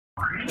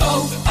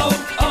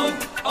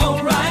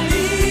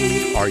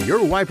O'Reilly. Are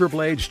your wiper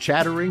blades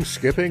chattering,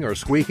 skipping, or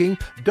squeaking?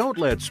 Don't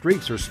let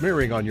streaks or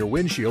smearing on your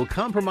windshield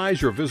compromise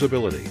your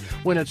visibility.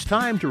 When it's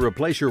time to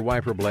replace your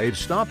wiper blades,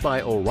 stop by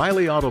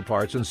O'Reilly Auto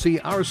Parts and see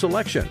our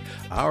selection.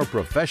 Our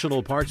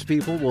professional parts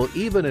people will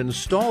even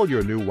install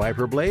your new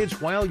wiper blades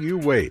while you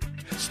wait.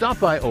 Stop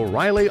by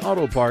O'Reilly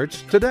Auto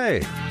Parts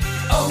today.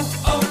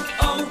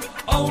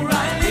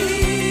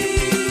 O'Reilly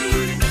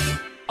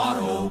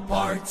Auto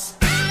Parts.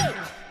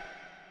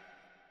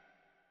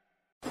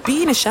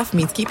 Being a chef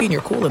means keeping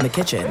your cool in the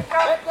kitchen.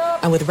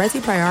 And with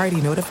Resi Priority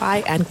Notify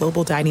and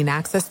Global Dining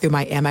Access through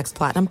my Amex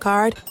Platinum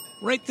card,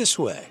 right this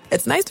way.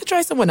 It's nice to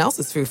try someone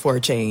else's food for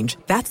a change.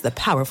 That's the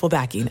powerful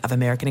backing of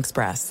American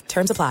Express.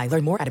 Terms apply.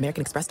 Learn more at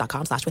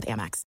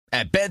americanexpress.com/withAmex.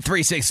 At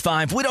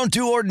Bet365, we don't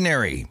do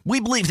ordinary. We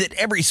believe that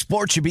every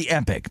sport should be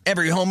epic.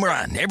 Every home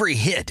run, every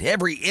hit,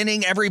 every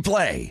inning, every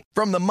play.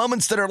 From the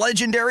moments that are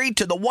legendary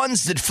to the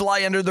ones that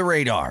fly under the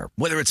radar.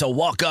 Whether it's a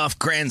walk-off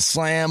grand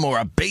slam or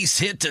a base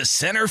hit to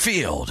center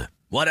field.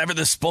 Whatever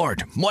the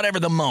sport, whatever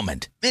the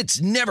moment,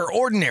 it's never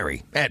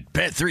ordinary at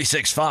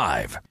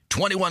Bet365.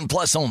 21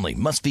 plus only.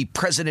 Must be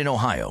present in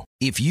Ohio.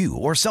 If you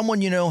or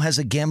someone you know has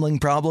a gambling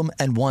problem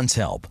and wants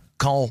help,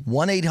 call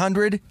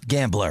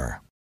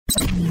 1-800-GAMBLER.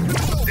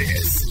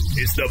 This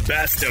is the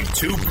best of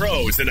two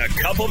pros and a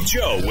cup of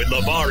Joe with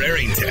LeVar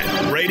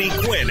Arrington, Brady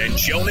Quinn, and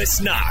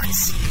Jonas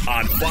Knox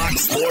on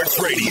Fox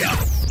Sports Radio.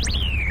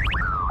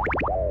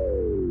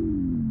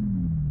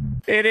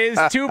 It is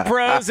two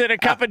pros and a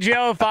cup of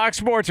Joe, Fox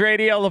Sports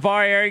Radio.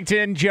 LeVar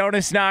Arrington,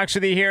 Jonas Knox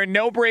with you here.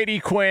 No Brady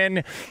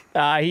Quinn.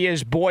 He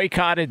has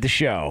boycotted the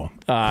show.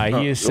 He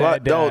has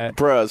said...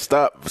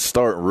 stop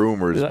starting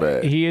rumors,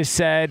 man. He has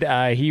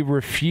said he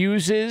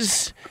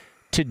refuses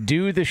to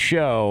do the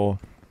show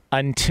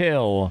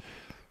until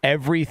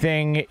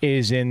everything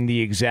is in the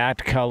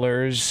exact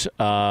colors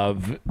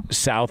of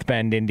South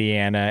Bend,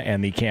 Indiana,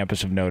 and the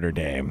campus of Notre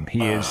Dame.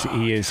 He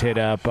is hit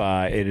up.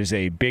 It is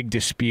a big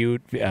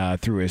dispute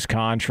through his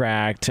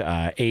contract.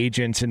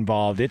 Agents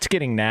involved. It's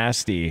getting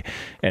nasty,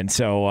 and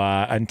so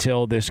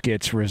until this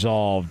gets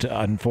resolved,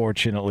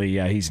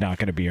 unfortunately, he's not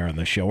going to be here on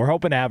the show. We're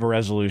hoping to have a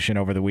resolution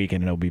over the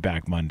weekend, and he'll be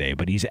back Monday.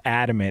 But he's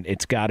adamant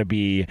it's got to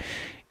be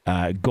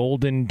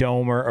Golden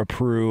Domer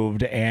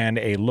approved and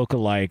a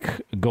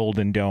lookalike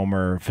Golden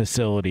Domer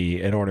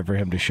facility in order for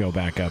him to show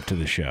back up to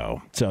the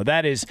show. So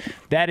that is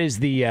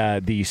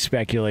the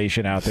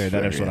speculation out there.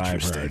 That is what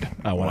I've heard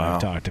when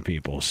I've talked to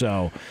people.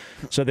 So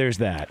there's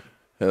that.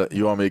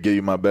 You want me to give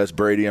you my best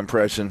Brady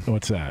impression?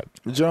 What's that?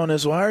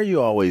 Jonas, why are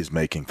you always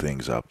making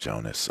things up,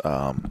 Jonas?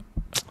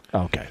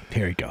 Okay,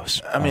 here he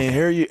goes. I mean,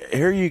 here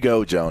you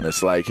go,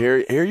 Jonas. Like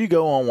here you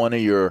go on one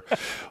of your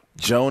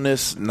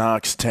Jonas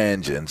Knox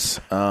tangents,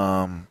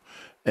 and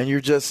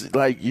you just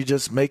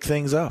make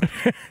things up.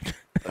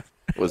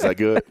 Was that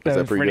good? That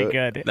was pretty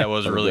good. That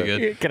was really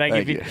good. Can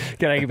I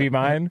give you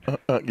mine?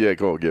 Yeah,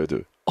 go on, give it to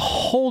me.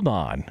 Hold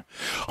on.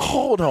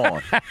 Hold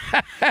on.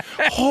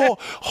 hold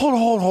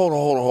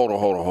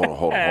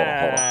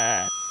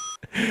on.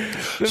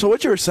 So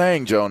what you're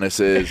saying,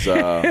 Jonas, is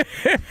the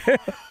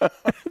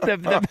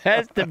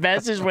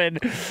best is when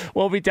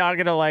we'll be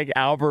talking to like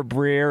Albert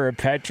Breer or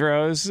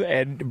Petros,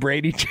 and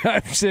Brady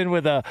jumps in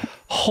with a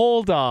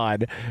hold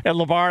on, and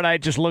LeVar and I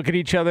just look at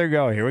each other and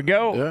go, here we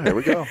go. Yeah, here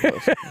we go.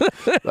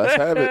 Let's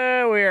have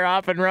it. We are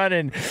off and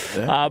running.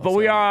 But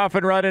we are off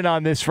and running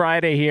on this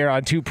Friday here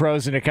on Two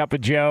Pros and a Cup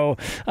of Joe.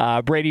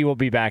 Brady will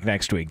be back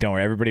next week. Don't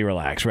worry, everybody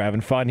relax. We're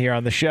having fun here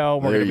on the show.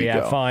 We're going to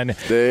have fun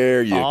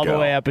all the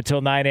way up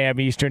until 9 a.m.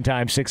 Eastern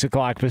Time, 6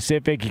 o'clock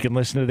Pacific. You can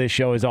listen to this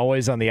show, as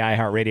always, on the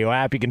iHeartRadio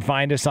app. You can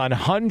find us on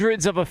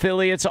hundreds of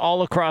affiliates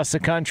all across the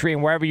country,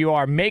 and wherever you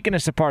are, making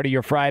us a part of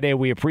your Friday.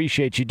 We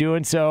appreciate you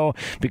doing so,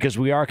 because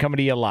we are coming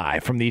to you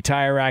live from the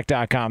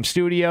TireRack.com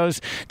studios.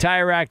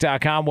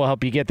 TireRack.com will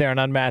help you get there. An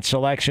unmatched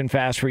selection,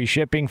 fast free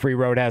shipping, free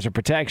road hazard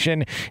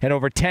protection, and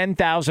over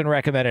 10,000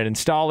 recommended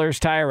installers.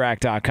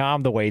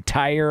 TireRack.com, the way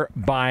tire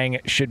buying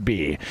should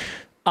be.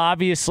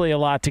 Obviously, a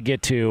lot to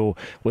get to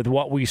with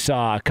what we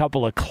saw. A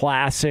couple of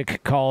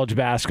classic college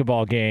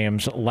basketball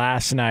games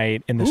last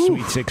night in the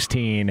Sweet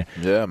 16.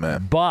 Yeah,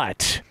 man.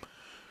 But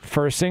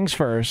first things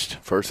first.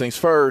 First things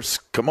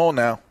first. Come on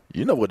now.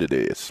 You know what it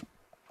is.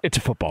 It's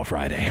a football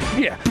Friday.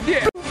 Yeah.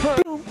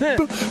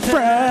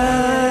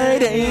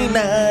 Friday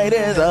night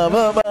is a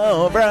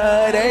football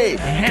Friday.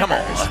 Come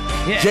on.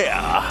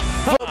 Yeah.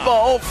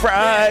 Football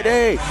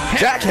Friday.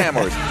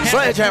 Jackhammers,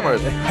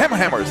 sledgehammers,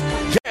 hammers.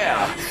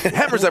 Yeah.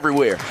 Hammers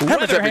everywhere.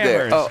 Hammers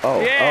everywhere.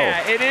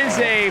 Yeah, it is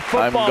a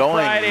football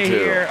Friday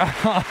here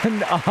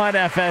on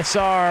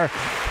FSR.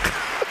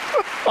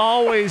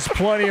 Always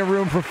plenty of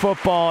room for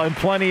football and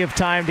plenty of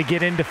time to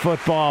get into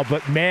football.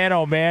 But man,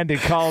 oh man, did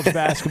college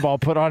basketball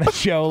put on a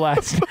show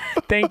last night.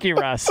 Thank you,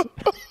 Russ.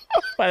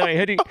 By the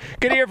way,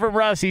 good to hear from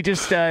Russ. He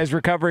just is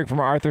recovering from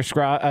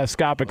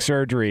arthroscopic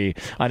surgery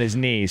on his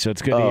knee, so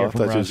it's good to hear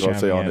from Russ. I thought you was going to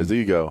say on his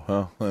ego.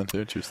 Huh? That's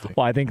interesting.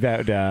 Well, I think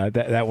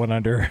that went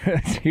under.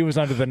 He was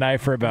under the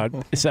knife for about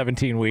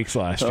 17 weeks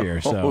last year.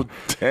 So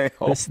damn.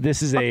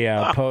 This is a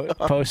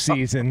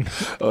postseason.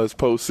 Oh, it's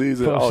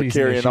postseason.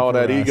 Carrying all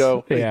that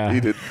ego. Yeah.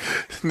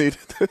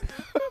 Needed.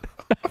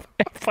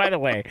 By the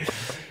way,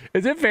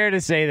 is it fair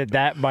to say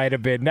that might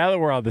have been, now that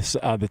we're on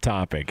the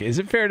topic, is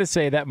it fair to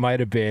say that might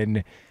have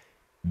been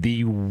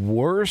the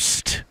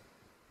worst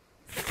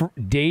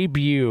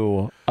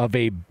debut of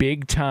a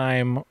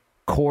big-time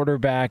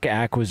quarterback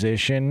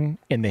acquisition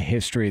in the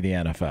history of the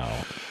NFL?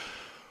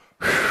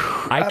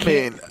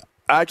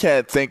 I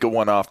can't think of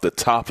one off the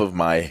top of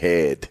my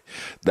head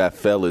that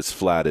fell as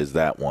flat as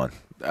that one.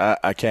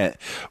 I can't,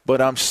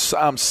 but I'm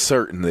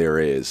certain there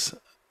is.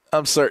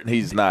 I'm certain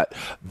he's not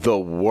the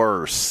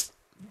worst.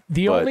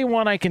 The only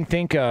one I can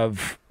think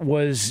of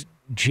was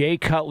Jay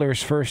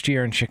Cutler's first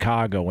year in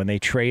Chicago when they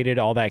traded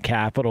all that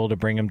capital to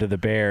bring him to the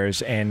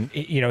Bears. And,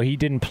 he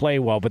didn't play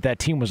well, but that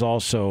team was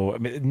also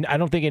 – I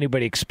don't think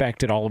anybody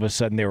expected all of a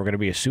sudden they were going to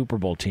be a Super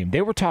Bowl team.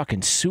 They were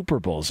talking Super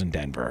Bowls in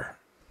Denver,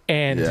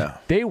 and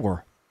they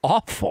were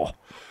awful.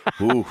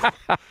 Ooh.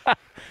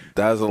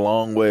 That's a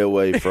long way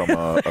away from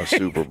a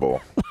Super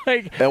Bowl.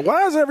 And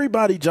why is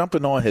everybody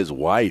jumping on his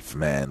wife,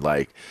 man?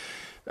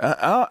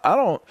 I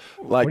don't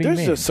like. Do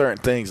there's just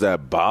certain things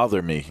that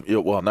bother me.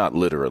 Well, not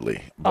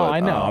literally. But, I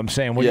know. I'm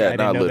saying, not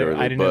literally.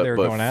 I didn't know they were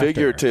going after. But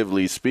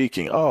figuratively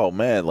speaking, oh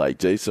man, like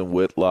Jason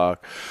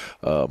Whitlock,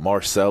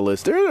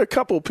 Marcellus. There are a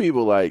couple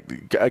people I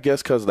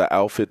guess because of the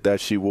outfit that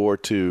she wore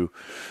to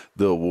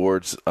the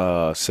awards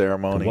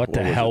ceremony. What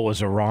the hell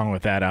was wrong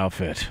with that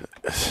outfit?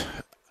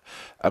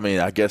 I mean,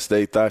 I guess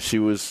they thought she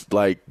was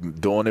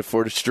doing it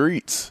for the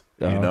streets.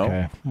 You know?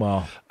 Okay.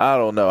 Well, I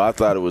don't know. I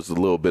thought it was a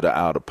little bit of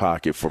out of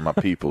pocket for my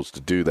peoples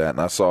to do that. And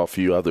I saw a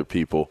few other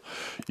people,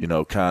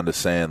 kind of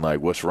saying,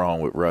 what's wrong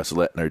with Russ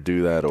letting her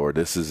do that? Or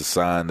this is a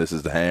sign, this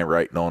is the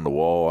handwriting on the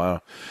wall. I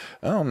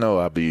don't know.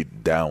 I'd be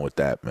down with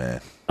that,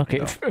 man.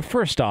 Okay,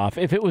 first off,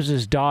 if it was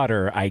his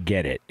daughter, I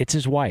get it. It's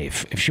his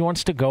wife. If she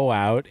wants to go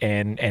out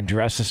and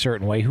dress a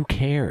certain way, who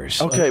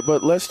cares? Okay,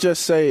 but let's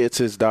just say it's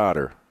his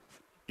daughter.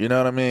 You know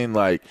what I mean?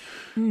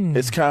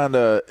 It's kind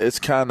of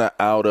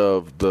out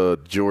of the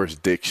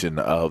jurisdiction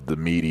of the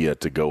media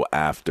to go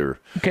after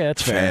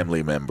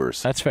family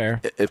members. That's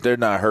fair. If they're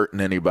not hurting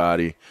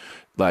anybody,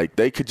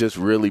 they could just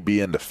really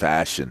be into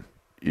fashion.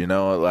 And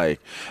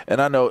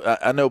I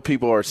know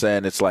people are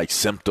saying it's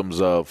symptoms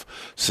of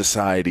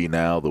society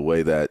now, the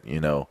way that,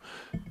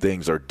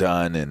 things are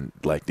done and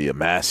the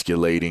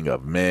emasculating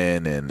of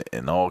men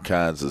and all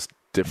kinds of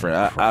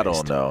different. I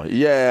don't know.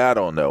 Yeah, I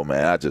don't know,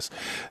 man.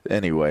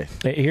 Anyway.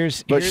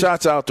 Here's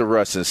shouts out to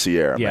Russ and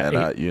Sierra,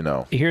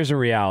 man. Here's a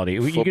reality.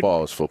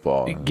 Football is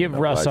football. Give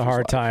Russ a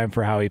hard time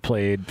for how he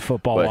played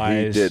football-wise.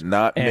 But he did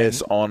not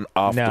miss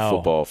off the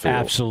football field.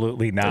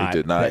 Absolutely not.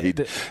 He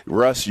did not.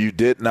 Russ, you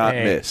did not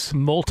miss.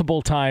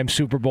 Multiple-time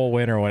Super Bowl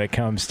winner when it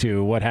comes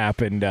to what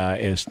happened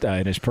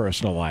in his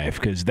personal life,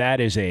 because that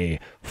is a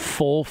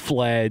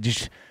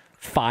full-fledged,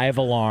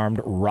 5-alarmed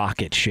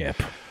rocket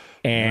ship.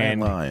 And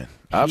lying.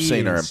 I've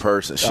seen her in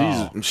person.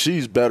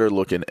 She's better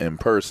looking in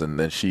person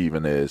than she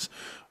even is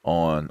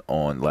on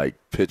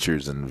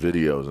pictures and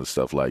videos and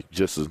stuff.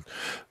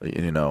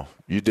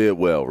 You did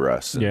well,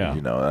 Russ.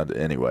 And,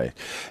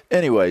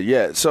 anyway,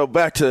 yeah. So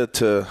back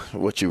to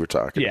what you were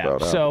talking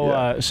about.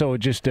 So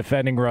just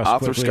defending Russ.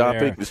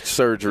 Arthroscopic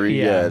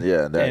surgery.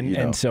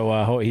 Yeah.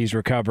 So he's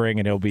recovering,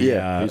 and he'll be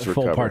a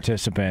full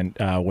participant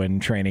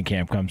when training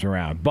camp comes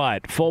around.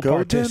 But full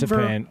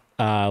participant.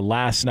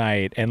 Last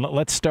night, and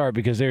let's start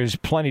because there's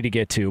plenty to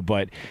get to,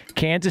 but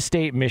Kansas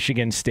State,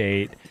 Michigan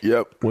State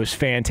was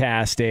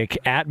fantastic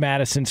at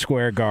Madison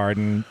Square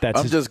Garden.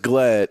 I'm just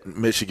glad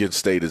Michigan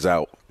State is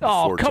out.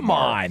 Oh, come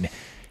tomorrow. on.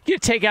 You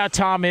take out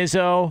Tom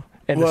Izzo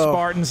and the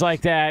Spartans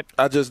like that.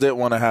 I just didn't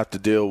want to have to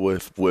deal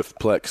with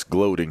Plex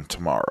gloating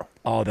tomorrow.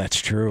 Oh, that's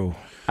true.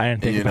 I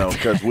didn't think about that.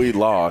 Because we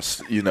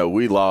lost.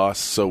 We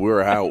lost, so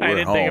we're out. We're home. I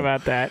didn't think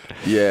about that.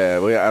 Yeah,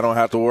 I don't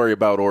have to worry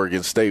about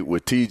Oregon State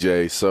with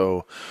TJ.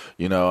 So,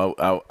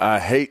 I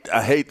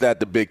hate that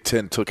the Big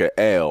Ten took an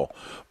L,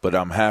 but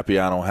I'm happy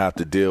I don't have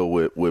to deal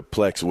with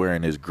Plex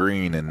wearing his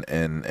green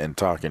and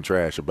talking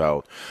trash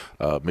about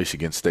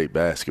Michigan State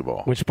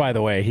basketball. Which, by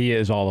the way, he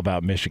is all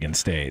about Michigan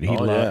State.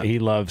 He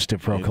loves to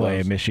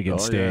proclaim Michigan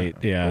State.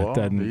 Yeah,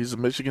 well, he's a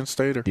Michigan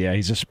Stater. Yeah,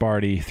 he's a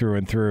Sparty through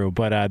and through.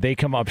 But they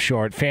come up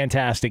short.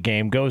 Fantastic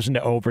game. Goes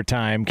into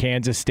overtime.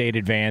 Kansas State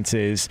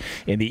advances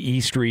in the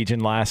East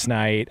region last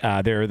night.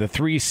 They're the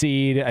 3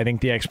 seed. I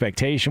think the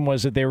expectation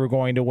was that they were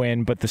going to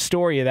win. But the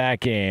story of that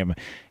game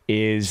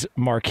is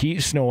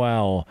Marquise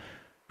Noel,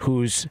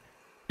 who's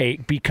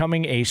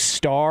becoming a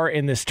star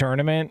in this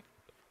tournament,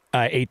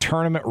 a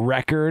tournament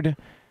record,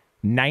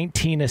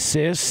 19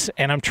 assists.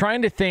 And I'm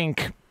trying to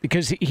think,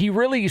 because he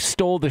really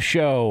stole the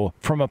show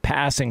from a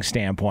passing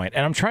standpoint.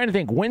 And I'm trying to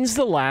think, when's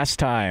the last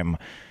time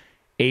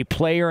a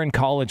player in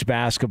college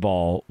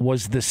basketball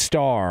was the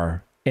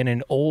star in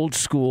an old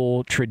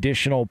school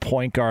traditional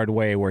point guard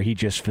way where he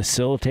just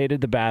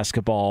facilitated the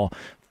basketball,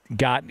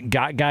 got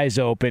guys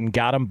open,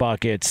 got them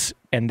buckets,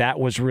 and that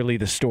was really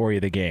the story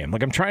of the game.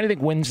 Like, I'm trying to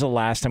think when's the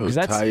last time, because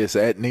that's Tyus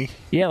Etney.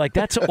 Yeah, like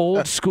that's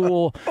old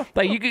school.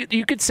 Like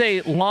you could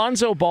say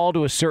Lonzo Ball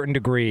to a certain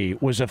degree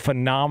was a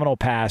phenomenal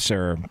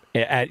passer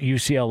at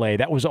UCLA.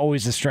 That was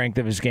always the strength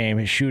of his game.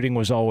 His shooting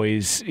was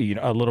always, you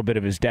know, a little bit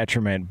of his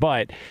detriment,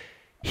 but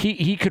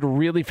he could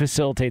really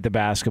facilitate the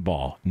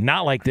basketball.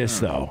 Not like this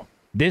though.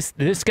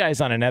 This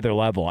guy's on another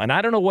level, and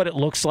I don't know what it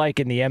looks like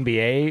in the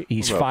NBA.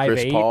 He's 5'8".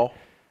 Chris Paul?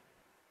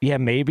 Yeah,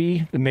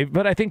 maybe,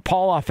 but I think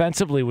Paul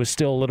offensively was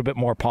still a little bit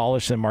more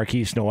polished than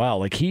Marquise Noel.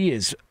 Like, he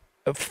is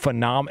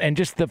phenomenal, and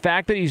just the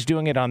fact that he's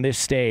doing it on this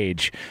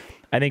stage,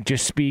 I think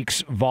just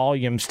speaks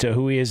volumes to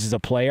who he is as a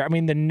player. I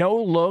mean, the no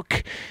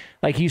look,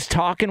 like he's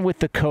talking with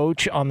the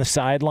coach on the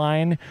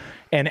sideline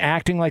and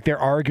acting like they're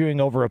arguing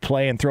over a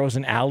play and throws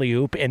an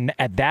alley-oop. And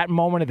at that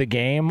moment of the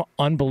game,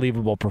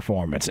 unbelievable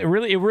performance. It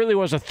really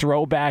was a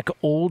throwback,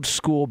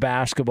 old-school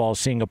basketball,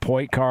 seeing a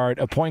point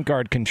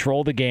guard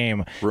control the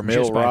game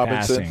just by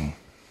passing.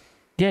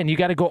 Yeah, and you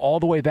got to go all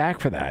the way back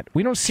for that.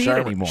 We don't see it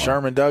anymore.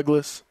 Sherman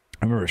Douglas?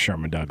 I remember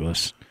Sherman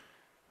Douglas.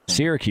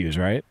 Syracuse,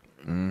 right?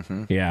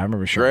 Mm-hmm. Yeah, I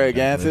remember Sherman Greg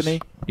Douglas.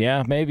 Anthony?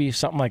 Yeah, maybe,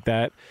 something like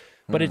that.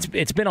 But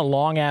it's been a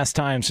long-ass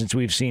time since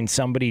we've seen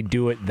somebody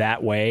do it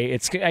that way.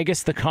 I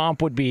guess the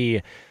comp would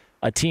be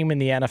a team in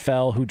the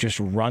NFL who just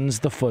runs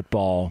the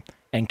football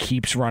and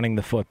keeps running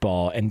the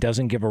football and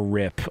doesn't give a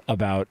rip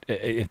about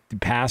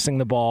passing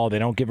the ball. They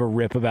don't give a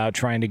rip about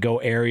trying to go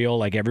aerial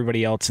like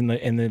everybody else in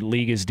the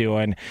league is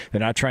doing.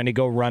 They're not trying to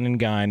go run and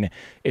gun.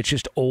 It's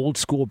just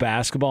old-school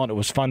basketball, and it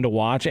was fun to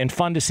watch and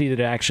fun to see that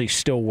it actually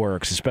still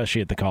works,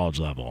 especially at the college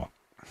level.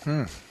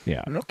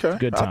 Yeah. Okay.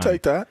 Good time. I'll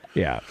take that.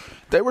 Yeah.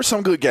 They were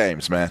some good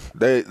games, man.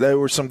 They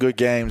were some good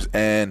games.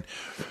 And,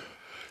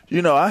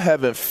 you know, I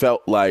haven't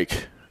felt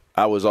like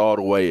I was all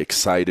the way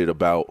excited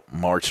about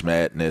March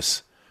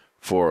Madness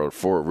for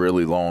a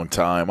really long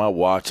time. I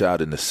watch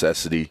out of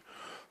necessity.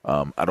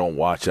 I don't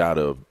watch out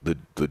of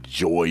the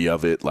joy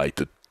of it, like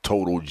the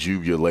total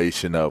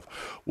jubilation of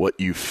what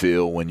you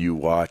feel when you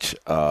watch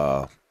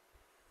the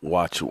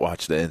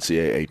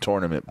NCAA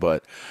tournament.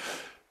 But,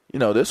 you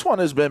know, this one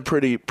has been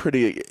pretty,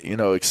 you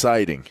know,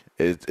 exciting.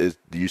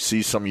 You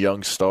see some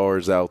young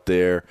stars out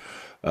there.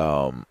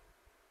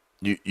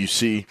 You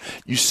see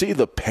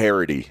the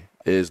parity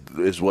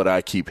is what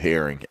I keep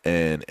hearing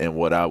and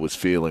what I was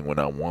feeling when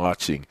I'm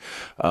watching.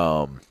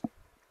 And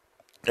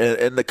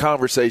the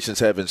conversations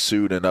have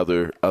ensued in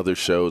other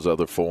shows,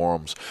 other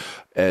forums,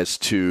 as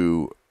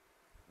to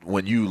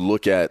when you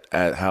look at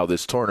how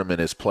this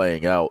tournament is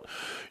playing out,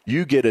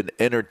 you get an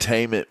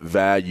entertainment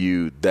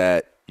value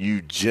that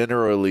you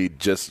generally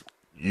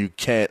you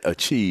can't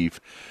achieve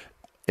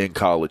in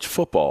college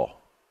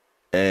football,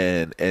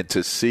 and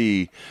to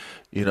see,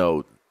 you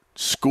know,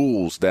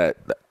 schools that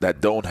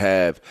don't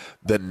have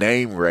the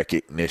name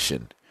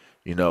recognition,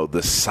 you know,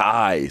 the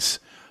size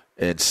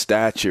and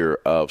stature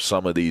of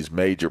some of these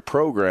major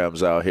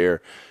programs out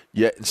here,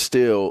 yet and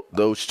still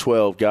those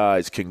 12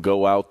 guys can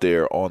go out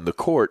there on the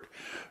court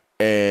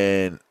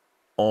and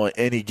on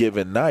any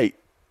given night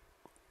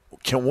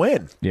can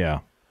win.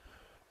 Yeah.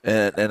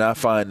 And I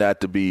find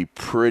that to be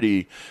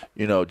pretty,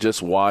 you know,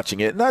 just watching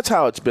it. And that's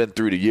how it's been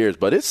through the years.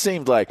 But it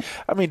seems like,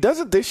 I mean,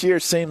 doesn't this year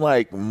seem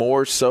like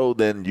more so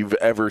than you've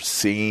ever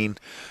seen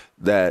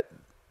that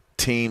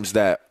teams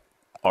that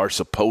are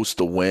supposed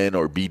to win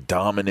or be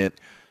dominant,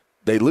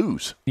 they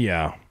lose?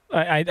 Yeah.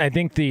 I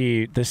think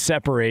the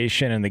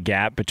separation and the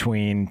gap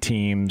between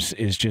teams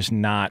is just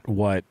not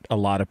what a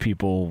lot of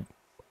people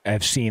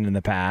have seen in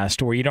the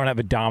past, where you don't have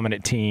a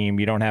dominant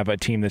team. You don't have a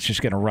team that's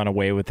just going to run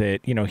away with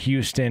it. You know,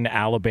 Houston,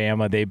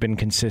 Alabama, they've been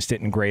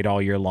consistent and great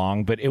all year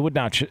long, but it would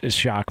not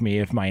shock me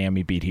if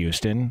Miami beat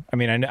Houston. I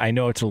mean, I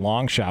know it's a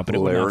long shot, but it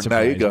would not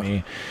surprise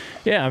me.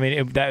 Yeah, I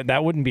mean,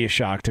 that wouldn't be a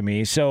shock to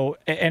me. So,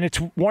 and it's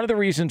one of the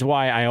reasons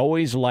why I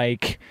always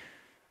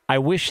I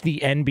wish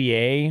the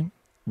NBA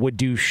would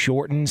do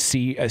shortened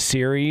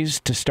series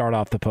to start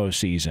off the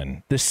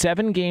postseason. The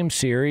 7-game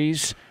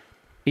series,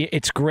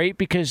 it's great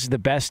because the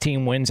best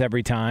team wins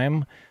every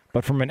time,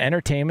 but from an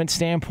entertainment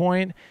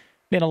standpoint,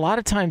 man, a lot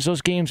of times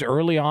those games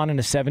early on in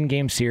a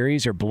 7-game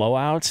series are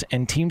blowouts,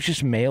 and teams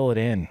just mail it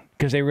in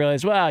because they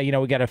realize, well, you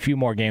know, we got a few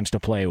more games to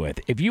play with.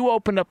 If you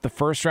opened up the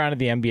first round of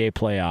the NBA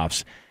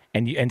playoffs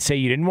and say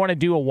you didn't want to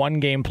do a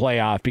 1-game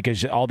playoff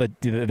because all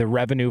the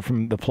revenue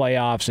from the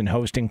playoffs and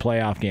hosting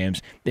playoff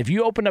games, if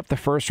you opened up the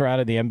first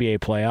round of the NBA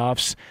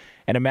playoffs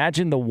and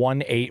imagine the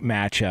 1-8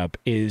 matchup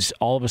is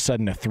all of a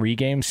sudden a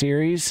 3-game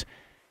series.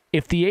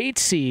 If the 8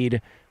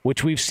 seed,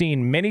 which we've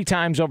seen many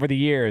times over the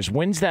years,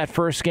 wins that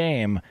first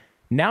game,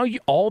 now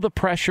all the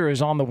pressure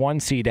is on the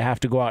 1 seed to have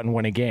to go out and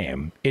win a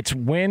game. It's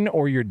win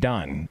or you're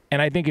done. And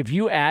I think if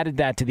you added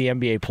that to the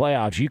NBA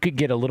playoffs, you could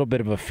get a little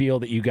bit of a feel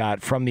that you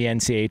got from the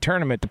NCAA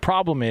tournament. The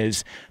problem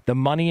is the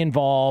money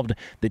involved,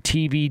 the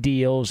TV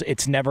deals,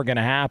 it's never going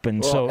to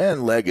happen. Well,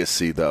 and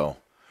legacy, though,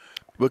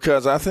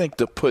 because I think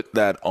to put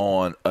that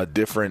on a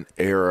different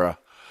era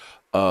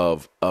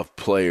of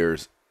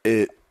players,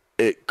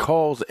 it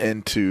calls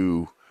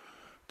into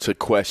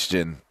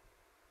question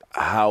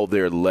how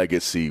their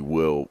legacy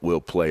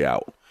will play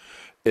out.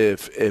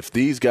 If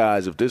these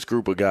guys, if this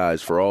group of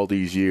guys for all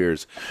these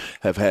years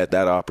have had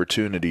that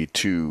opportunity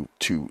to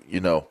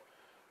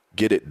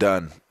get it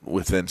done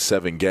within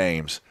 7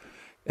 games,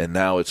 and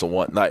now it's a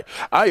one night.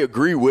 I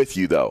agree with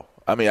you, though.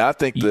 I mean, I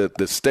think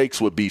the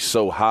stakes would be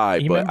so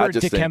high, but I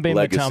just think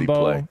legacy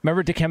play.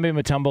 Remember Dikembe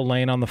Mutombo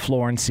laying on the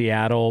floor in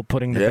Seattle,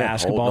 putting the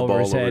basketball over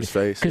his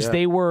head? Because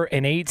they were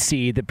an 8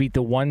 seed that beat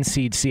the 1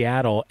 seed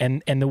Seattle,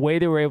 and the way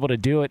they were able to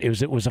do it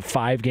was a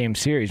 5-game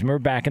series. Remember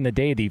back in the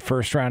day, the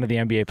first round of the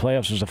NBA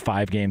playoffs was a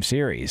 5-game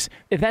series.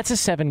 If that's a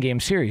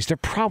 7-game series, they're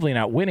probably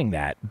not winning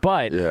that.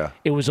 But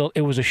it was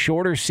a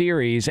shorter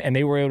series, and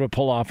they were able to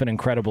pull off an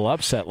incredible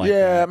upset like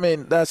that.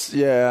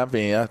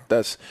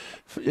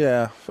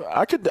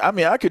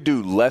 I could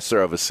do lesser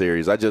of a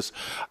series. I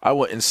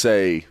wouldn't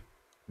say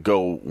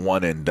go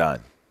one and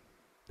done.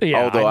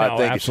 Yeah,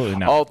 absolutely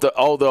not.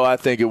 Although I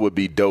think it would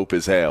be dope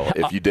as hell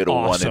if you did a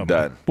one and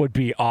done. Would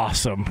be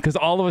awesome because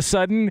all of a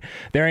sudden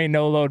there ain't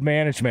no load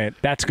management.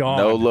 That's gone.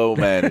 No load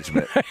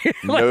management.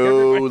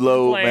 No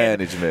load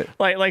management.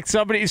 Like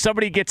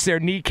somebody gets their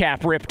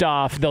kneecap ripped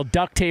off, they'll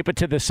duct tape it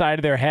to the side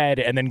of their head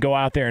and then go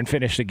out there and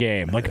finish the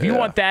game. Like if you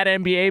want that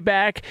NBA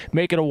back,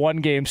 make it a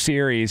 1-game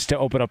series to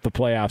open up the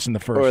playoffs in the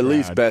first round. Or at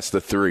least best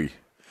of 3.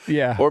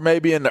 Yeah. Or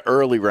maybe in the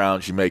early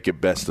rounds you make it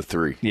best of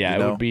 3.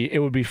 Yeah, it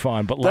would be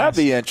fun. But that'd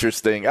be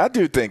interesting. I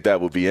do think that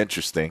would be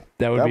interesting.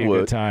 That would be a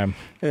good time.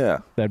 Yeah.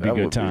 That'd be a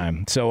good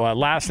time. So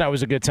last night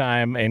was a good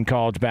time in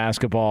college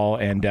basketball,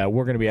 and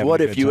we're going to be having a good time. What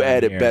if you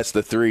added best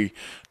of 3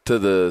 to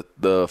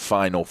the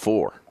Final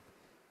Four?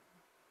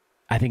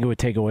 I think it would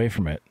take away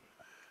from it.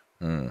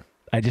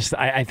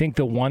 I think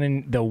the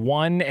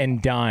one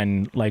and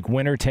done, like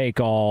winner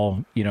take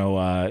all,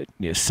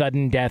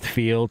 sudden death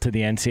feel to the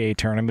NCAA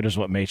tournament is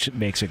what makes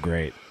it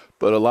great.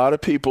 But a lot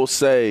of people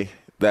say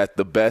that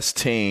the best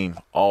team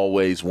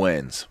always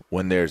wins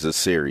when there's a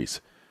series.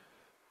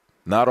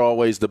 Not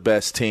always the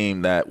best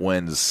team that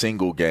wins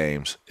single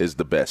games is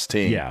the best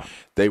team. Yeah.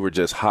 They were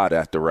just hot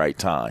at the right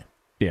time.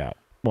 Yeah.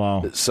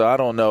 Well, so I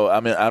don't know. I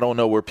mean, I don't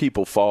know where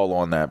people fall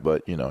on that,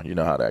 but you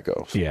know how that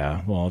goes.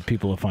 Yeah. Well,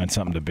 people will find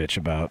something to bitch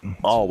about.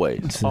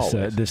 Always.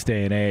 This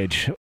day and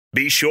age.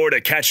 Be sure to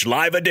catch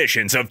live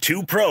editions of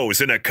Two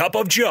Pros and a Cup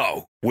of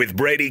Joe with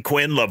Brady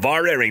Quinn,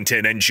 LeVar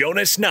Arrington, and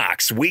Jonas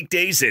Knox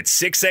weekdays at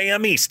 6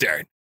 a.m.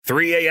 Eastern,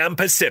 3 a.m.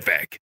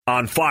 Pacific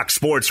on Fox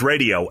Sports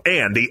Radio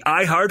and the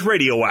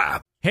iHeartRadio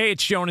app. Hey,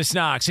 it's Jonas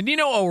Knox, and you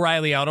know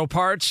O'Reilly Auto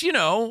Parts. You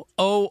know,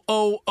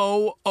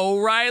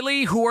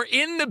 O'Reilly, who are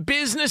in the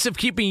business of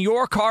keeping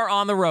your car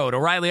on the road.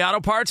 O'Reilly Auto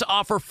Parts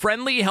offer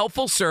friendly,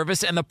 helpful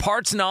service and the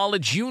parts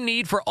knowledge you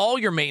need for all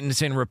your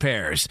maintenance and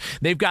repairs.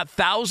 They've got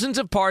thousands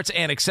of parts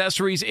and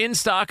accessories in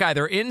stock,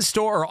 either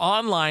in-store or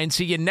online,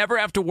 so you never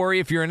have to worry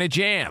if you're in a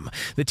jam.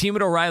 The team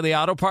at O'Reilly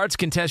Auto Parts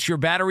can test your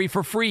battery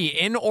for free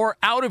in or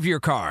out of your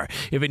car.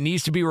 If it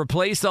needs to be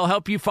replaced, they'll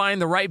help you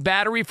find the right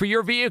battery for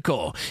your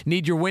vehicle.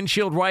 Need your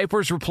windshield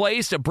wipers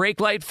replaced, a brake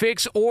light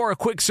fix, or a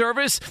quick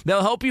service?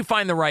 They'll help you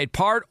find the right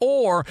part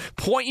or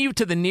point you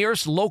to the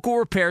nearest local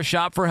repair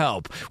shop for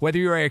help. Whether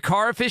you're a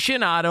car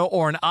aficionado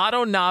or an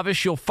auto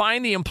novice, you'll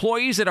find the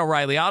employees at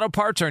O'Reilly Auto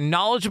Parts are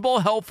knowledgeable,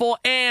 helpful,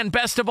 and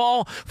best of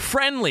all,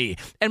 friendly.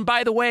 And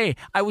by the way,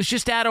 I was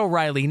just at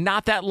O'Reilly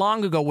not that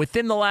long ago,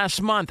 within the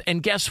last month,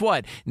 and guess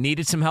what?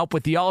 Needed some help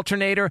with the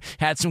alternator,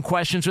 had some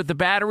questions with the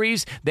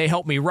batteries. They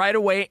helped me right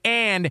away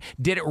and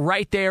did it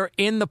right there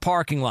in the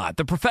parking lot.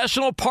 The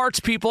professional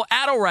parts people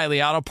at O'Reilly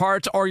Auto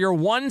Parts are your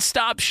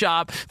one-stop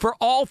shop for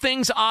all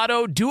things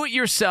auto,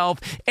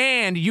 do-it-yourself,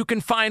 and you can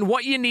find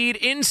what you need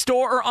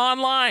in-store or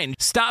online.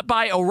 Stop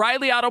by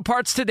O'Reilly Auto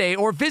Parts today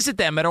or visit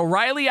them at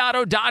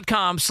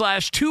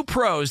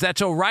O'ReillyAuto.com/2pros.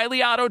 That's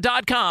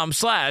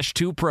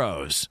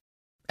O'ReillyAuto.com/2pros.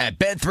 At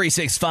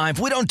Bet365,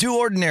 we don't do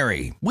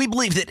ordinary. We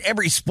believe that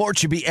every sport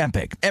should be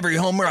epic. Every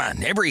home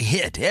run, every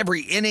hit,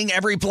 every inning,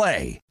 every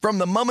play. From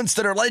the moments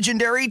that are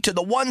legendary to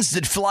the ones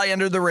that fly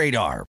under the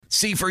radar.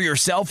 See for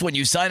yourself when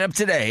you sign up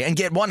today and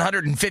get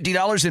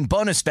 $150 in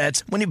bonus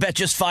bets when you bet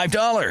just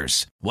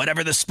 $5.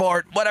 Whatever the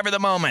sport, whatever the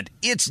moment,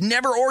 it's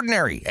never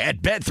ordinary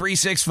at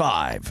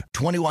Bet365.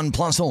 21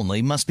 plus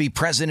only. Must be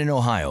present in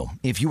Ohio.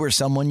 If you or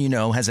someone you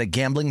know has a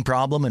gambling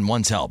problem and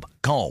wants help,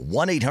 call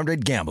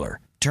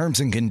 1-800-GAMBLER. Terms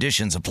and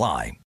conditions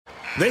apply.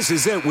 This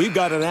is it. We've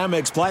got an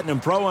Amex Platinum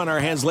Pro on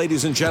our hands,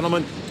 ladies and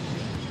gentlemen.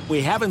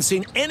 We haven't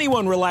seen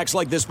anyone relax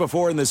like this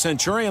before in the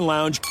Centurion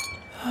Lounge.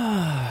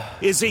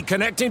 Is he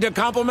connecting to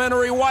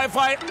complimentary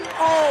Wi-Fi?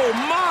 Oh,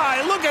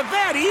 my. Look at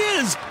that. He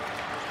is.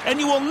 And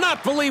you will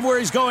not believe where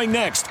he's going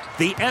next.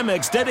 The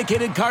Amex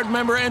dedicated card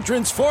member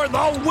entrance for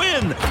the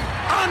win.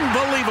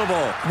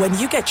 Unbelievable. When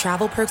you get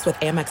travel perks with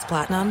Amex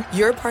Platinum,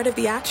 you're part of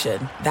the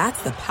action.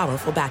 That's the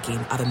powerful backing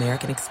of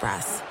American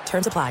Express.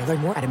 Terms apply. Learn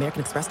more at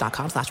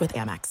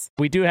americanexpress.com/withAmex.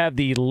 We do have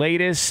the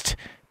latest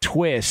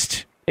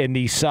twist in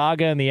the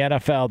saga in the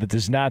NFL that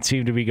does not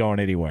seem to be going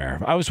anywhere.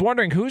 I was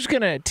wondering who's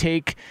going to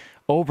take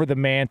over the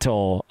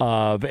mantle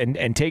of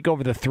and take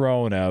over the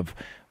throne of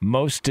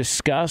most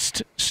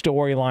discussed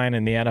storyline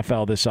in the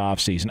NFL this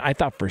offseason, I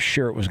thought for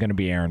sure it was going to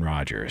be Aaron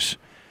Rodgers.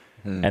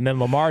 And then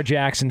Lamar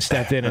Jackson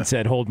stepped in and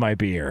said, hold my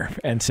beer,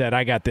 and said,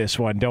 I got this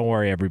one. Don't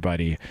worry,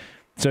 everybody.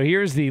 So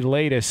here's the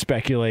latest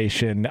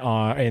speculation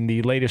and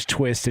the latest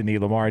twist in the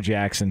Lamar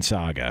Jackson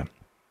saga.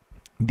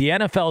 The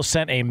NFL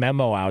sent a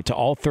memo out to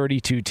all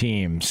 32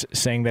 teams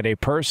saying that a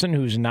person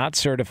who's not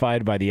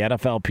certified by the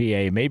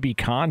NFLPA may be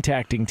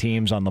contacting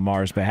teams on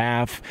Lamar's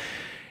behalf.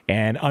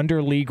 And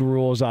under league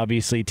rules,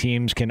 obviously,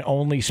 teams can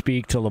only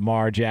speak to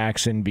Lamar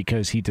Jackson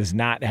because he does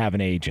not have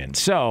an agent.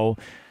 So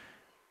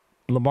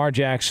Lamar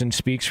Jackson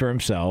speaks for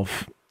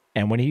himself,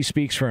 and when he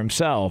speaks for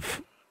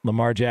himself,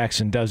 Lamar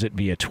Jackson does it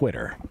via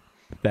Twitter.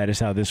 That is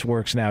how this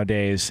works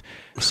nowadays.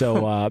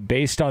 So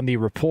based on the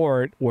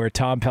report where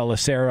Tom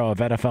Pelissero of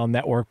NFL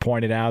Network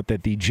pointed out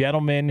that the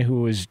gentleman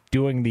who was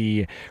doing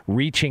the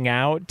reaching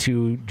out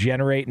to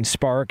generate and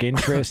spark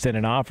interest in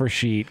an offer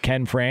sheet,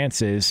 Ken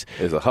Francis,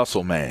 is a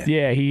hustle man.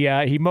 Yeah,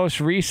 he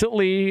most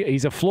recently,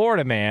 he's a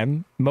Florida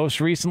man,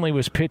 most recently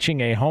was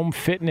pitching a home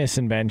fitness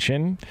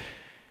invention.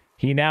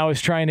 He now is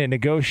trying to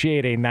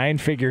negotiate a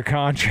 9-figure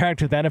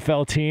contract with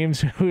NFL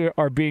teams who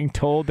are being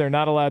told they're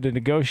not allowed to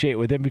negotiate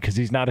with him because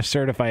he's not a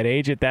certified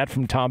agent. That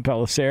from Tom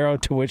Pelissero,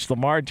 to which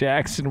Lamar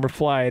Jackson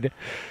replied,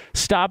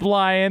 "Stop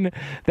lying.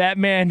 That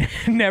man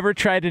never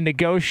tried to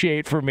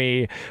negotiate for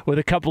me," with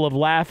a couple of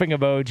laughing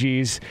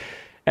emojis.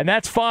 And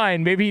that's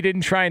fine. Maybe he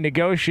didn't try and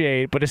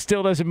negotiate, but it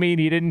still doesn't mean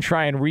he didn't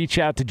try and reach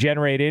out to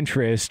generate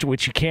interest,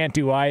 which you can't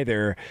do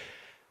either.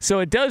 So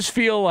it does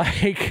feel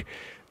like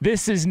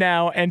this is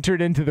now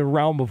entered into the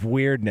realm of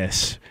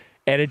weirdness,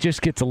 and it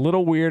just gets a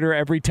little weirder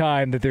every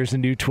time that there's a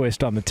new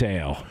twist on the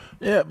tail.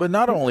 Yeah, but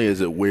not only is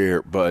it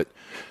weird, but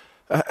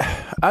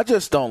I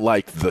just don't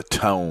like the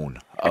tone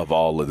of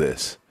all of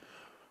this.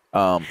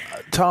 Tom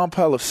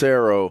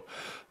Pelissero,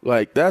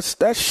 like that's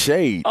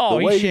shade. Oh,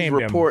 the way he's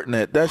reporting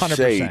it, that's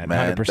shade,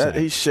 man.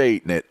 He's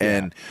shading it,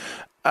 and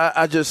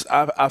I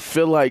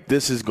feel like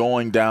this is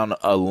going down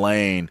a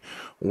lane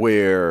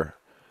where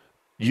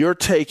you're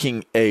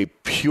taking a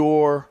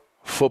pure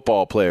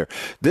football player.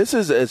 This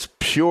is as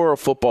pure a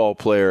football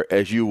player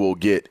as you will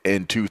get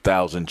in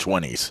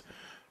 2020s.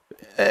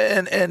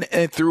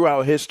 And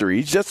throughout history.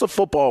 He's just a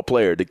football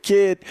player. The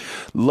kid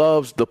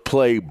loves to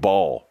play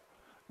ball.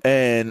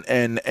 And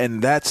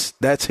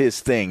that's his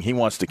thing. He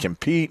wants to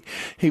compete.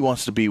 He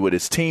wants to be with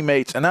his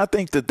teammates. And I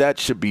think that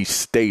should be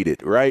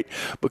stated, right?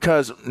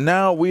 Because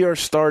now we are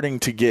starting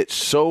to get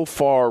so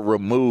far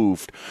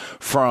removed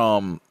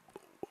from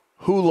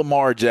who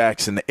Lamar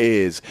Jackson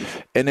is,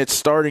 and it's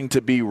starting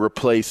to be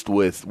replaced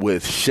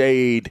with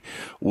shade,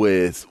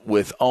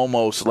 with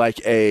almost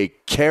like a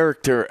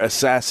character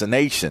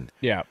assassination.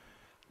 Yeah.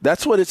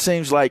 That's what it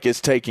seems like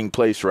is taking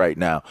place right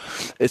now.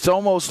 It's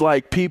almost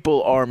like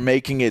people are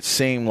making it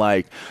seem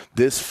like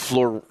this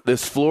Florida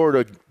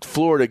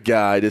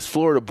guy, this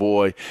Florida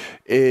boy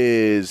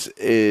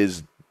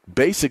is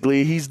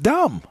basically, he's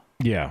dumb.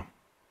 Yeah.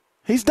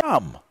 He's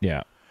dumb.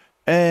 Yeah.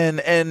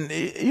 And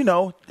you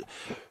know,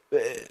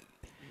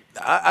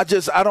 I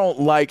don't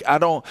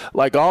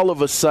like all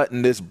of a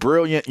sudden this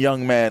brilliant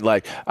young man,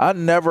 like I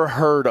never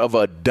heard of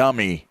a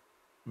dummy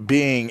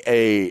being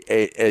a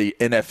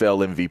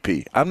NFL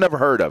MVP. I've never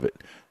heard of it.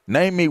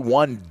 Name me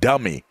one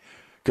dummy.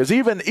 Because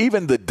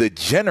even the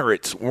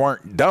degenerates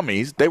weren't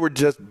dummies. They were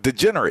just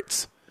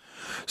degenerates.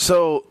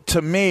 So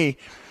to me,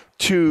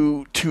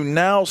 to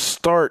now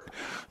start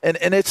and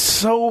it's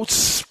so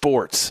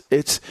sports.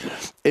 It's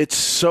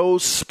so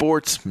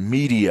sports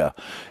media.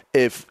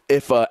 If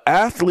an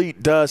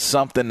athlete does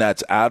something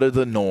that's out of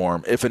the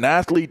norm, if an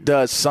athlete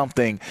does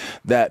something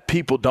that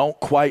people don't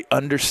quite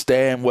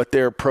understand what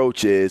their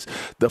approach is,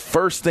 the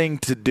first thing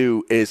to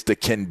do is to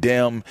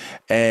condemn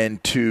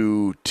and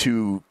to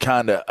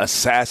kind of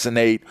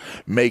assassinate,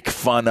 make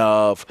fun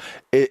of.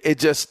 It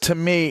just, to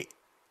me,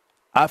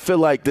 I feel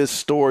like this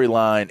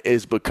storyline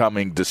is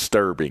becoming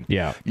disturbing.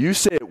 Yeah. You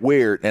said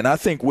weird, and I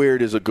think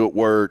weird is a good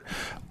word.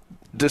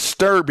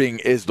 Disturbing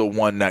is the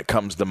one that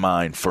comes to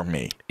mind for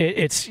me.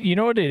 It's, you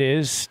know what it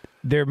is?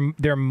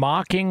 They're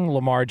mocking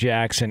Lamar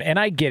Jackson, and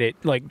I get it.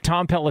 Like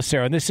Tom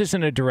Pelissero, and this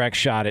isn't a direct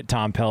shot at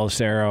Tom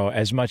Pelissero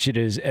as much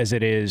as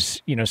it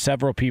is, you know,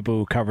 several people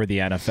who cover the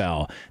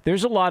NFL.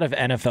 There's a lot of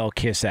NFL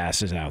kiss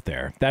asses out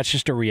there. That's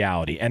just a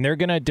reality, and they're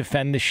going to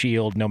defend the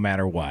shield no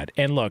matter what.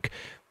 And look,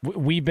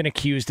 we've been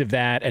accused of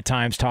that at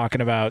times,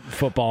 talking about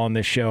football on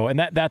this show, and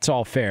that's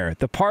all fair.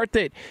 The part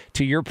that,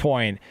 to your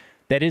point,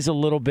 that is a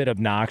little bit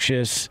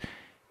obnoxious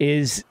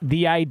is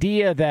the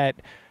idea that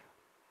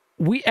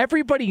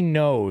everybody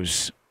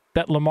knows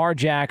that Lamar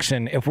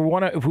Jackson, if we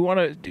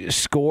want to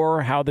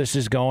score how this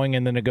is going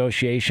in the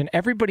negotiation,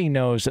 everybody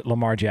knows that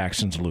Lamar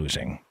Jackson's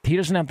losing. He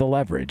doesn't have the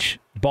leverage.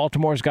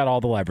 Baltimore's got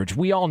all the leverage.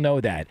 We all know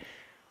that.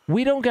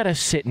 We don't got to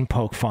sit and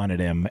poke fun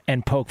at him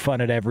and poke fun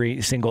at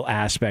every single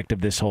aspect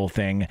of this whole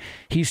thing.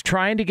 He's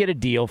trying to get a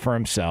deal for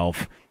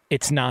himself.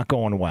 It's not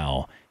going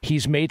well.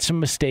 He's made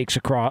some mistakes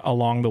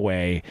along the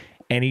way.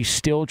 and he's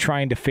still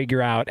trying to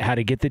figure out how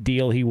to get the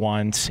deal he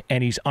wants,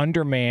 and he's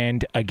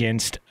undermanned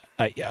against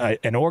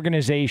an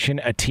organization,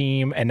 a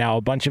team, and now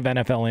a bunch of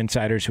NFL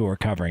insiders who are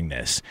covering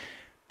this.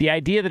 The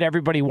idea that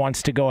everybody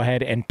wants to go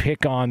ahead and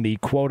pick on the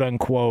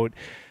quote-unquote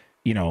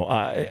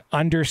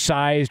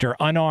undersized or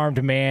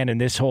unarmed man in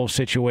this whole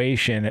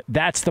situation,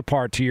 that's the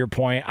part, to your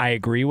point, I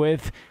agree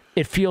with.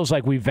 It feels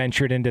like we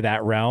ventured into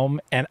that realm,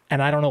 and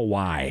I don't know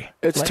why.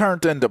 It's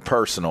turned into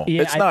personal.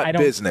 Yeah, it's not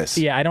business.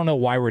 Yeah, I don't know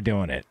why we're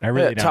doing it. I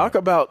really don't.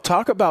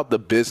 Talk about the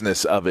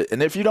business of it.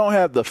 And if you don't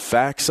have the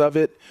facts of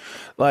it,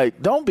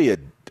 like, don't be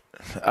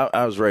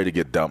I was ready to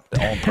get dumped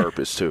on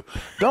purpose, too.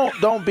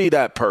 Don't be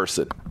that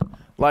person.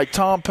 Like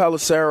Tom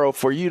Pelissero,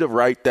 for you to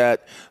write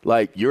that,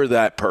 like, you're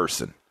that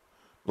person.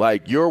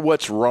 Like, you're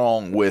what's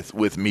wrong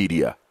with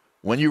media.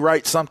 When you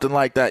write something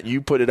like that,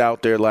 you put it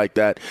out there like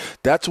that,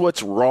 that's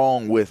what's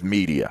wrong with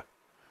media.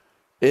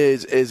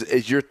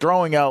 Is you're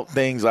throwing out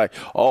things like,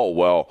 oh,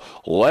 well,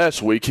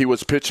 last week he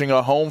was pitching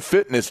a home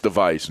fitness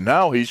device.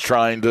 Now he's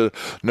trying to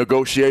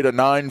negotiate a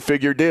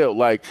 9-figure deal.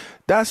 Like,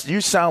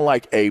 you sound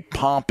like a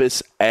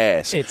pompous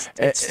ass. It's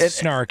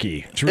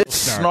snarky.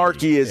 It's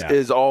snarky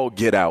is all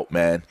get out,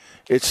 man.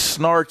 It's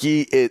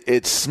snarky.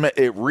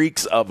 It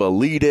reeks of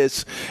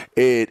elitist.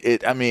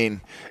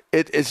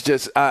 It's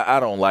just I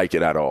don't like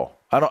it at all.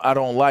 I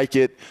don't like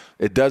it.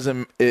 It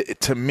doesn't.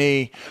 To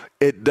me,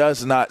 it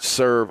does not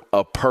serve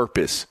a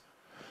purpose.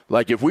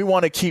 Like, if we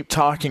want to keep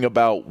talking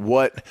about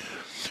what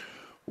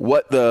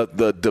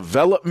the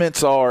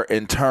developments are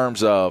in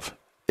terms of,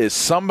 is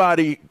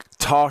somebody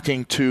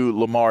talking to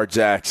Lamar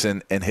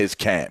Jackson and his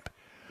camp?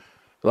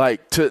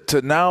 Like,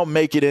 to now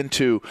make it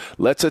into,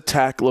 let's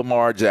attack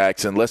Lamar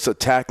Jackson. Let's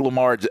attack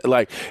Lamar.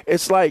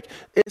 It's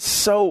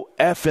so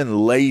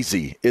effing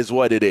lazy is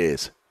what it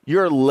is.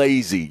 You're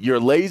lazy. You're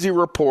lazy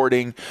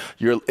reporting.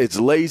 It's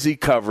lazy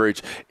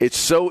coverage. It's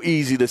so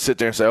easy to sit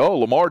there and say, oh,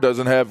 Lamar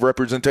doesn't have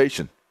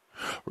representation.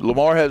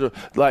 Lamar has,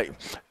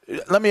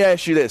 let me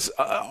ask you this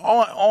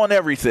on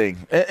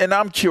everything. And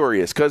I'm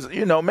curious because,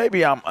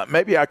 maybe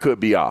I could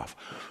be off.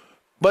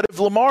 But if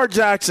Lamar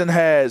Jackson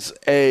has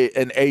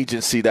an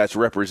agency that's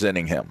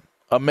representing him,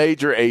 a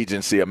major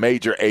agency, a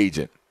major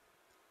agent,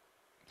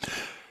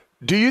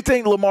 do you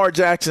think Lamar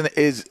Jackson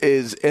is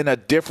in a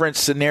different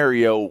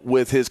scenario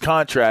with his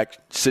contract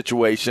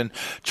situation,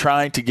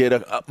 trying to get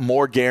a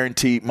more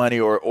guaranteed money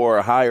or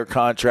a higher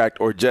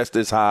contract or just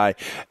as high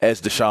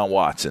as Deshaun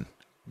Watson?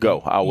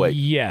 Go, I'll wait.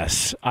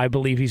 Yes, I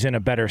believe he's in a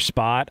better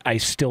spot. I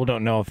still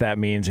don't know if that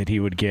means that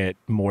he would get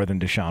more than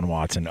Deshaun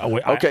Watson.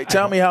 Okay,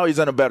 tell me how he's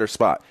in a better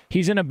spot.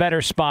 He's in a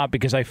better spot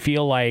because I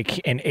feel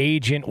like an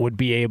agent would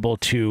be able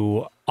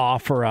to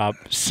offer up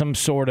some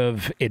sort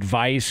of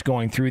advice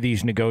going through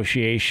these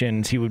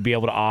negotiations. He would be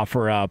able to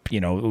offer up,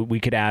 we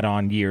could add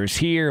on years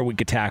here, we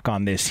could tack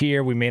on this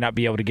here. We may not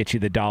be able to get you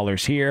the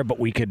dollars here, but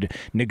we could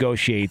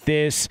negotiate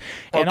this.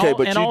 From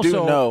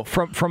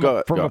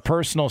a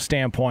personal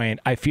standpoint,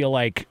 I feel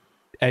like,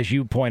 as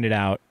you pointed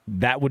out,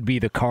 that would be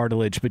the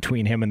cartilage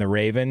between him and the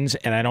Ravens,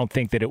 and I don't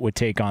think that it would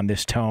take on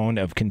this tone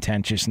of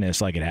contentiousness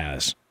like it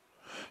has.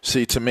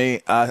 See, to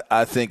me,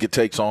 I think it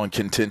takes on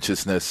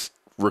contentiousness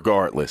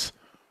regardless.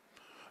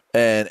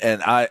 And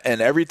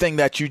everything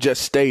that you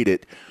just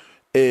stated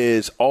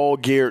is all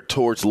geared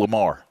towards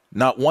Lamar.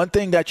 Not one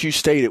thing that you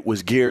stated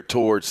was geared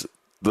towards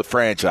the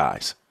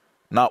franchise.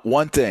 Not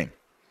one thing.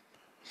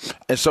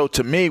 And so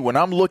to me, when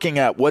I'm looking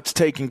at what's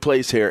taking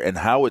place here and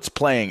how it's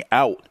playing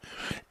out,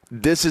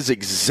 this is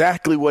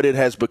exactly what it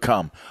has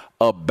become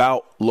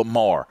about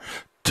Lamar.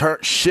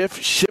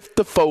 Shift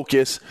the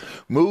focus,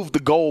 move the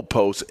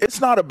goalposts. It's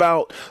not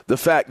about the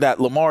fact that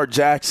Lamar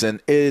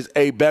Jackson is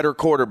a better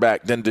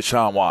quarterback than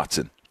Deshaun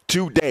Watson.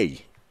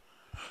 Today.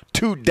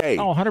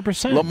 Oh,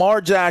 100%.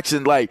 Lamar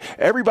Jackson,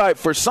 everybody,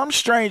 for some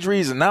strange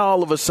reason, now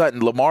all of a sudden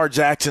Lamar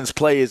Jackson's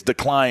play is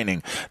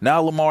declining.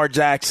 Now Lamar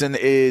Jackson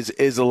is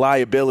a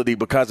liability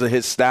because of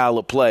his style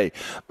of play.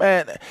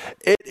 Man,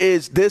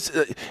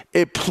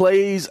 it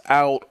plays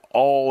out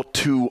all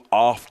too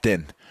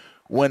often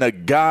when a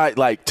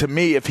guy, to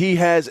me, if he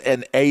has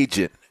an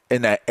agent,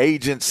 in an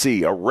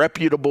agency, a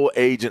reputable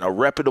agent, a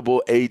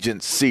reputable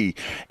agency,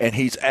 and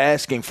he's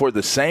asking for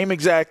the same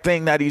exact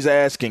thing that he's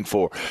asking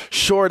for,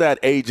 sure, that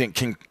agent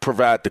can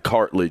provide the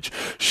cartilage.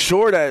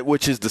 Sure,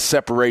 which is the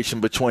separation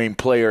between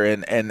player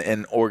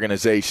and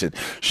organization.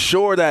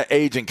 Sure, that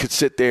agent could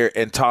sit there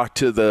and talk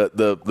to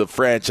the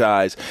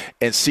franchise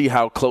and see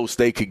how close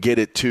they could get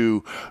it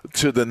to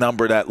the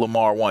number that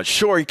Lamar wants.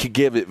 Sure, he could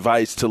give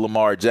advice to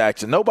Lamar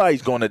Jackson.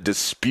 Nobody's going to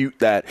dispute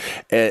that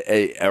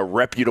a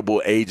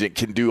reputable agent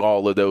can do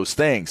all of those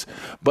things.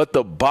 But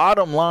the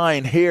bottom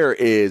line here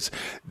is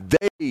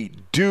they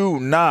do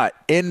not,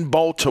 in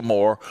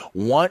Baltimore,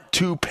 want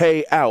to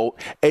pay out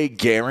a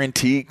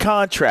guaranteed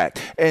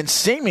contract. And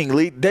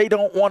seemingly, they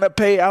don't want to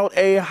pay out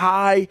a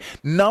high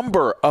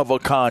number of a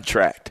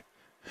contract.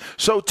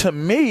 So to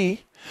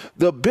me,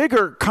 the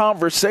bigger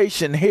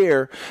conversation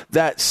here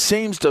that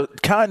seems to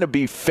kind of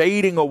be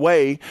fading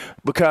away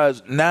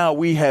because now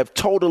we have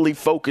totally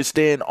focused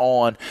in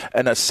on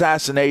an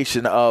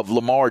assassination of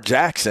Lamar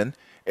Jackson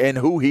and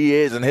who he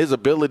is and his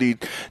ability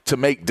to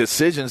make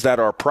decisions that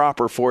are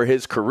proper for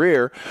his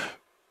career,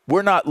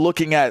 we're not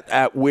looking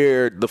at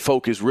where the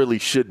focus really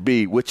should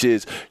be, which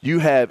is you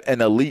have an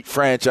elite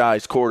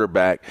franchise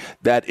quarterback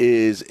that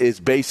is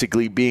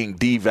basically being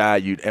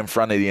devalued in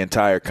front of the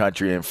entire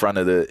country, in front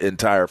of the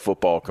entire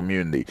football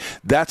community.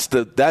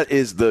 That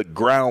is the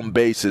ground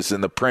basis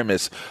and the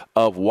premise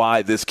of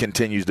why this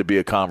continues to be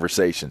a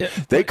conversation.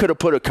 They could have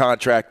put a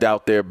contract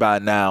out there by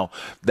now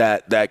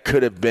that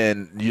could have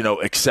been,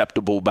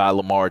 acceptable by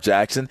Lamar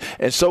Jackson,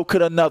 and so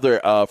could another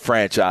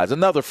franchise.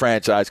 Another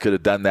franchise could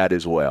have done that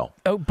as well.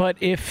 Oh, but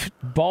if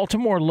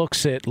Baltimore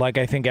looks at, like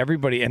I think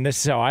everybody, and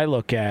this is how I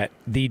look at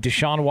the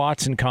Deshaun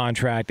Watson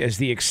contract as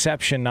the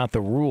exception, not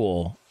the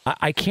rule,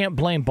 I can't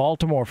blame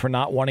Baltimore for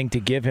not wanting to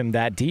give him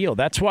that deal.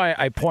 That's why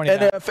I pointed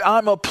out. And if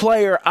I'm a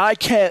player, I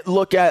can't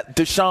look at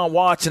Deshaun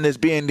Watson as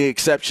being the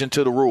exception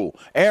to the rule.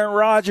 Aaron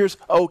Rodgers,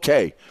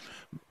 okay.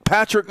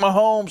 Patrick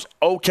Mahomes,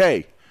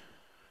 okay.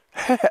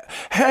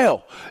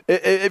 Hell,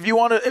 if you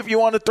want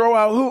to throw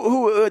out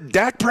who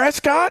Dak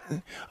Prescott,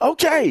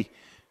 okay.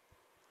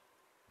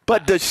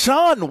 But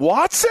Deshaun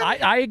Watson?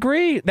 I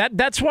agree.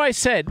 That's why I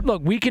said,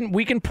 look, we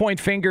can point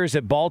fingers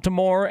at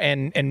Baltimore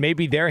and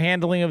maybe their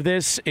handling of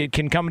this. It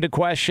can come into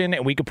question,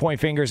 and we could point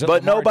fingers at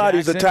But Lamar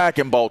nobody's Jackson.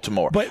 attacking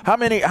Baltimore. But how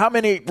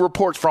many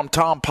reports from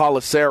Tom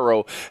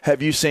Pelissero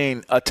have you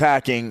seen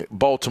attacking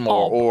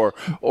Baltimore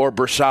or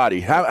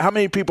Brashadi? How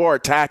many people are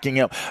attacking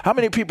him? How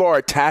many people are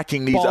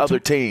attacking these other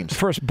teams?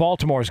 First,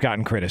 Baltimore's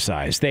gotten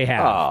criticized. They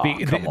have.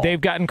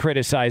 They've gotten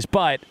criticized,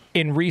 but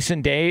in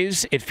recent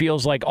days, it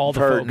feels like all the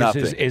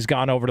focus is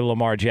gone over to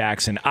Lamar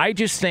Jackson. I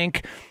just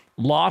think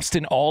lost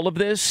in all of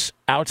this,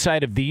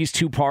 outside of these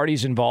two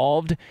parties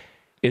involved,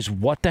 is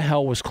what the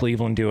hell was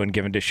Cleveland doing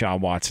giving Deshaun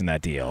Watson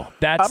that deal?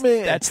 That's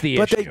the issue.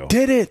 But they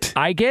did it.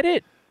 I get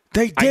it.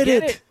 They did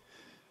it.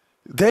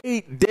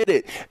 They did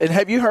it. And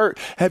have you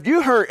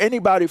heard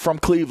anybody from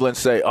Cleveland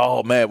say,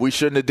 "Oh man, we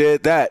shouldn't have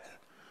did that"?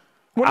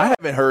 Well, I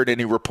haven't heard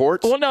any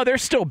reports. Well, no, they're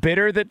still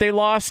bitter that they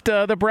lost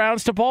the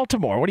Browns to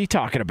Baltimore. What are you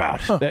talking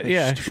about?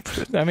 Yeah,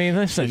 I mean,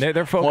 listen,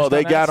 they're focused. Well, they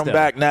on that got them stuff.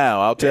 back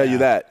now. I'll tell you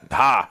that.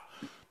 Ha!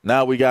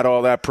 Now we got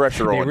all that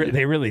pressure on you.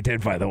 They really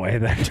did, by the way.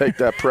 Take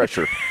that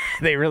pressure.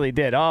 They really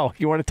did. Oh,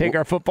 you want to take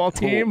our football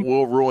team?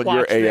 We'll ruin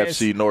your this.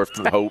 AFC North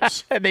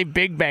hopes. And they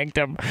big banked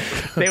them.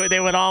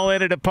 They went all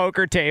in at a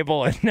poker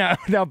table, and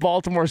now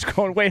Baltimore's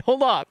going, wait,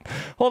 hold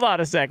on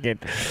a second.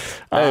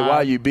 Hey,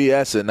 while you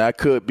BSing, that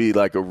could be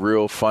like a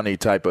real funny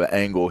type of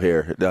angle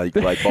here. Like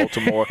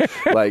Baltimore,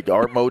 like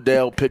Art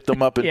Modell picked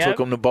them up and took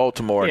them to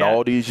Baltimore, and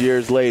all these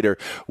years later,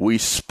 we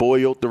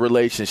spoiled the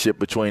relationship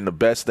between the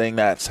best thing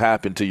that's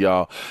happened to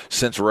y'all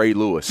since Ray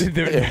Lewis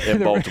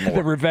in Baltimore.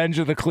 The revenge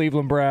of the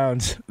Cleveland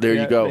Browns. There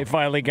you go. They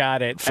finally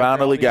got it.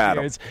 Finally got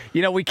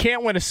them. We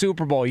can't win a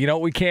Super Bowl. You know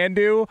what we can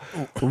do?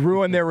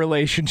 Ruin their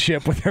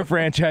relationship with their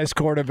franchise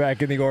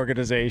quarterback in the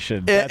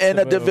organization. And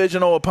a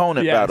divisional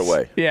opponent, by the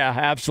way. Yeah,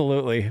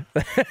 absolutely.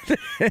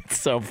 It's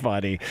so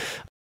funny.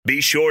 Be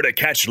sure to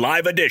catch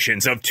live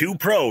editions of Two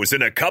Pros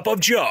and a Cup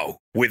of Joe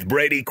with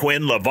Brady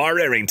Quinn,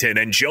 LeVar Arrington,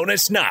 and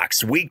Jonas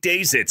Knox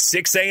weekdays at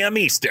 6 a.m.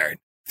 Eastern,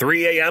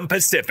 3 a.m.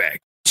 Pacific.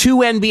 Two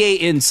NBA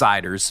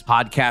insiders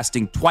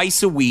podcasting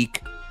twice a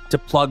week to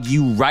plug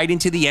you right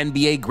into the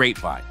NBA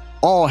grapevine.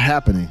 All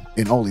happening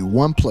in only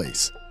one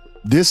place.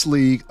 This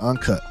League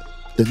Uncut,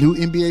 the new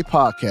NBA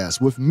podcast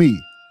with me,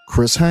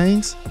 Chris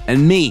Haynes,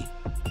 and me,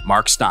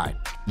 Mark Stein.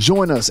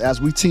 Join us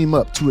as we team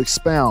up to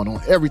expound on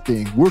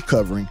everything we're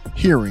covering,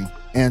 hearing,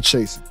 and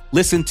chasing.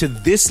 Listen to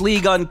This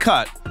League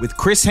Uncut with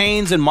Chris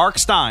Haynes and Mark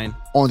Stein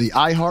on the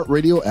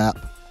iHeartRadio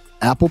app,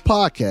 Apple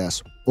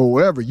Podcasts, or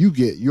wherever you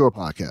get your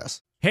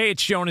podcasts. Hey,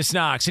 it's Jonas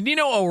Knox, and you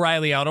know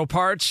O'Reilly Auto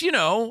Parts,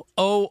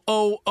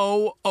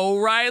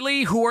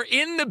 O'Reilly, who are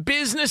in the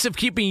business of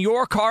keeping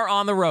your car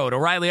on the road.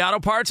 O'Reilly Auto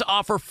Parts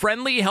offer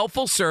friendly,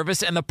 helpful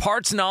service and the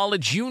parts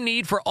knowledge you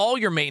need for all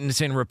your maintenance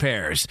and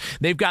repairs.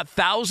 They've got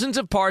thousands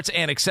of parts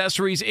and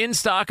accessories in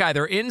stock,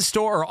 either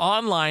in-store or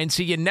online,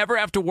 so you never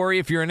have to worry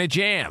if you're in a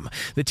jam.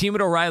 The team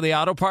at O'Reilly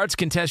Auto Parts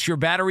can test your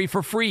battery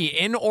for free,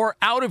 in or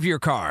out of your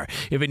car.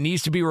 If it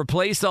needs to be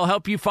replaced, they'll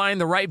help you find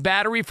the right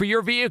battery for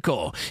your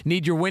vehicle.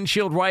 Need your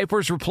windshield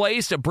wipers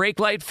replaced, a brake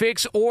light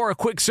fix, or a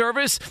quick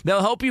service?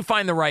 They'll help you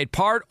find the right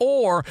part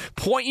or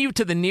point you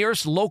to the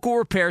nearest local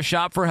repair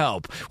shop for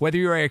help. Whether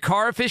you're a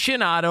car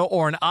aficionado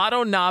or an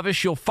auto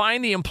novice, you'll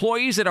find the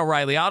employees at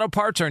O'Reilly Auto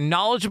Parts are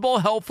knowledgeable,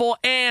 helpful,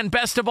 and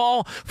best of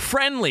all,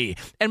 friendly.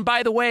 And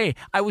by the way,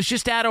 I was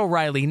just at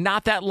O'Reilly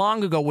not that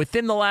long ago,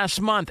 within the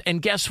last month,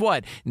 and guess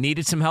what?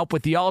 Needed some help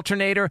with the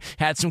alternator,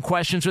 had some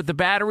questions with the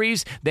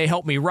batteries. They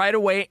helped me right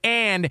away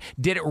and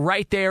did it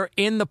right there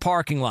in the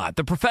parking lot.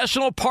 The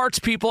professional parts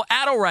people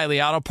at O'Reilly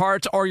Auto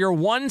Parts are your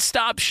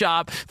one-stop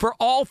shop for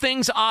all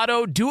things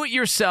auto,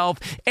 do-it-yourself,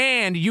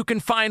 and you can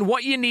find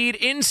what you need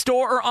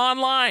in-store or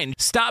online.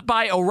 Stop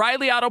by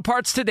O'Reilly Auto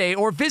Parts today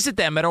or visit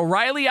them at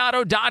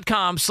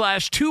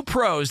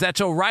O'ReillyAuto.com/2pros. That's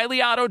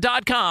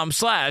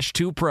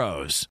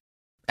O'ReillyAuto.com/2pros.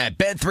 At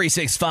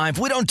Bet365,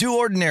 we don't do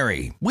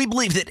ordinary. We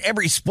believe that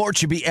every sport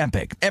should be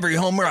epic. Every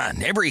home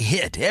run, every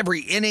hit,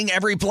 every inning,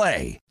 every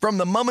play. From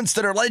the moments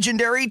that are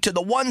legendary to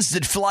the ones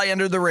that fly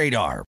under the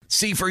radar.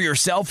 See for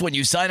yourself when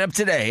you sign up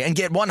today and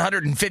get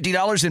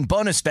 $150 in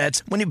bonus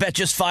bets when you bet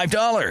just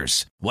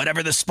 $5.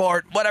 Whatever the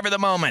sport, whatever the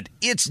moment,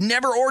 it's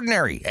never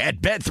ordinary at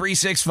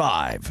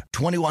Bet365.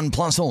 21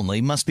 plus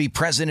only. Must be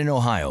present in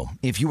Ohio.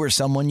 If you or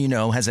someone you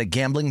know has a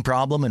gambling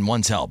problem and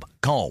wants help,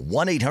 call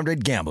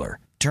 1-800-GAMBLER.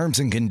 Terms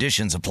and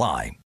conditions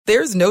apply.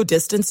 There's no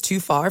distance too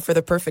far for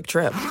the perfect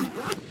trip.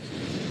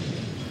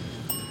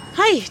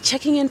 Hi,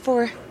 checking in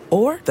for...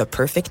 Or the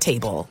perfect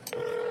table.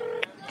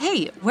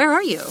 Hey, where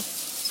are you?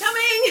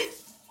 Coming!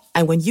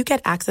 And when you get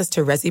access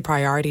to Resi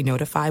Priority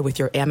Notify with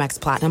your Amex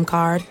Platinum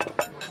card...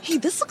 Hey,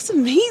 this looks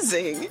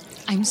amazing.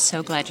 I'm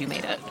so glad you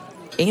made it.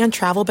 And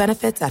travel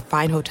benefits at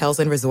fine hotels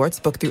and resorts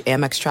booked through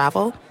Amex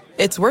Travel,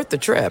 it's worth the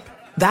trip.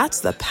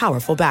 That's the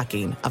powerful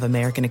backing of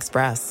American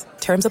Express.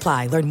 Terms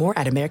apply. Learn more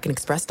at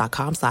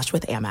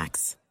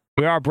americanexpress.com/withAmex.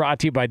 We are brought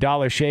to you by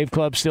Dollar Shave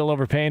Club. Still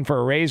overpaying for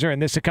a razor in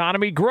this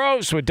economy?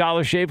 Gross! With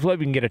Dollar Shave Club,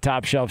 you can get a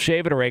top shelf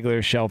shave at a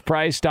regular shelf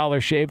price.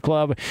 Dollar Shave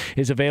Club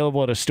is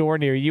available at a store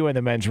near you in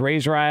the men's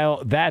razor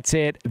aisle. That's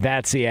it.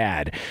 That's the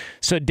ad.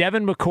 So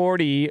Devin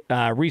McCourty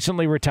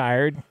recently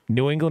retired,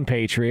 New England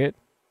Patriot,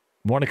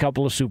 won a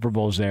couple of Super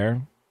Bowls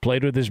there.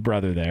 Played with his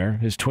brother there,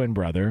 his twin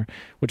brother,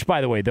 which,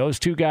 by the way, those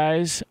two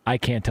guys, I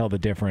can't tell the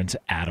difference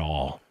at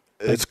all.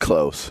 It's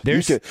close.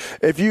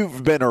 If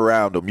you've been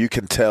around them, you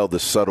can tell the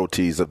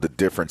subtleties of the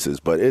differences,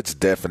 but it's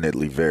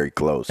definitely very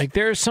close. Like,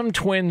 there's some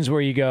twins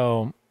where you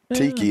go...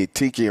 Tiki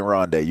and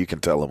Rondé, you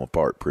can tell them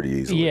apart pretty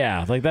easily.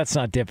 Yeah, like, that's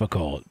not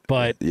difficult,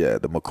 but... Yeah,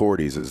 the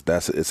McCourtys,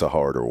 it's a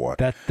harder one.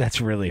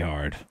 That's really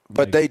hard.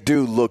 But they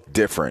do look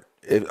different.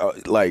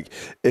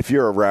 If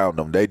you're around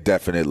them, they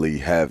definitely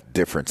have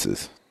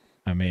differences.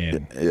 I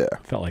mean, yeah.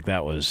 Felt like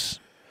that was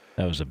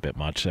a bit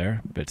much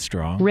there, a bit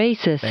strong.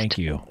 Racist. Thank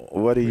you.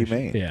 What do you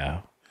mean?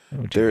 Yeah,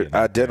 they're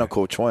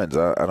identical twins.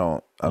 I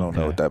don't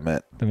know what that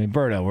meant. I mean,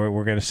 Berto,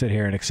 we're going to sit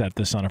here and accept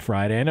this on a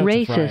Friday. I know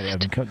Racist.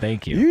 It's a Friday.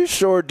 Thank you. You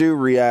sure do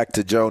react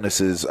to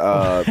Jonas's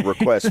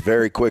request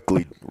very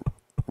quickly,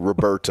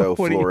 Roberto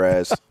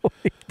Flores. What are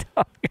you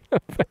talking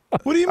about?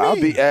 What do you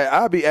mean?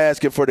 I'll be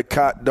asking for the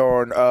cot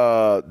darn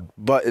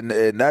button,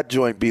 and that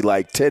joint be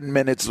like 10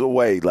 minutes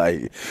away.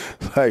 Like,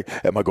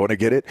 am I going to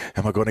get it?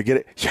 Am I going to get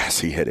it? Yes,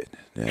 he hit it.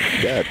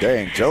 Yeah, God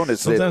dang,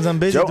 Jonas. Sometimes I'm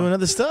busy doing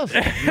other stuff.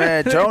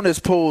 Man, Jonas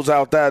pulls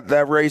out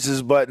that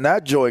races button.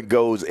 That joint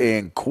goes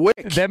in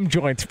quick. Them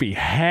joints be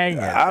hanging.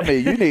 I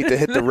mean, you need to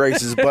hit the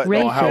races button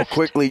on how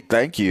quickly.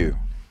 Thank you.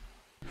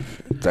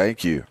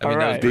 Thank you. All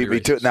right. Beat me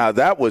to. Now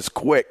that was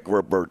quick,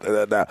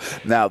 Roberto.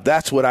 Now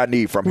that's what I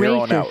need from here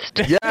on out.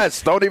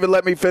 Yes, don't even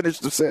let me finish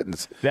the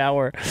sentence. Now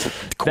we're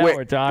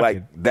quick, talking.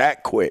 like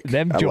that quick.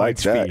 Them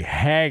joints like be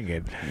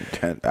hanging.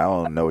 I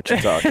don't know what you're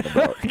talking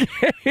about. Okay,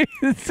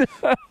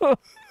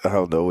 I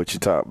don't know what you're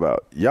talking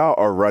about. Y'all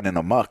are running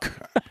amok.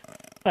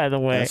 By the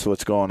way, that's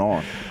what's going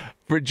on.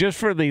 For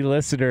the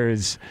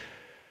listeners,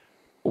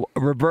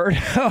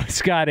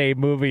 Roberto's got a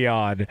movie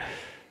on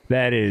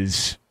that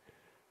is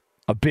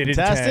a bit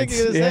intense.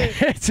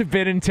 It's a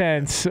bit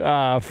intense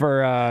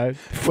for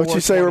what you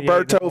say,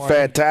 Roberto?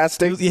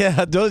 Fantastic?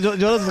 Yeah, Jonas was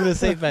going to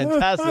say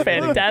fantastic.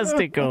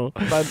 Fantastical.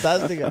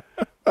 Fantastical.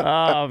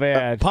 Oh,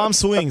 man. Palm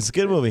Swings.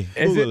 Good movie.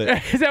 Google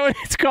it. Is that what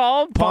it's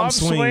called? Palm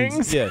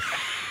Swings? Yes.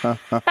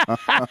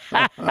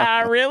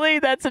 Really?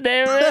 That's the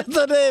name of it? That's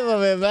the name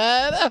of it,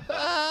 man.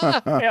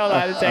 Hey, hold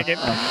on a second.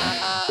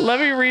 Let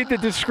me read the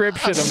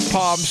description of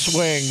Palm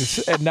Swings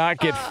and not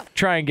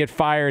try and get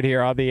fired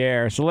here on the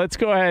air. So let's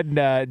go ahead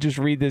and just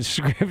read the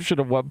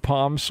description of what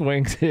Palm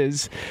Swings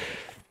is.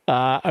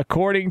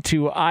 According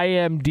to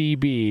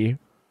IMDb,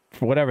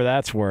 for whatever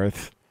that's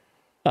worth,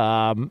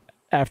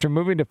 after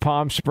moving to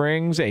Palm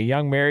Springs, a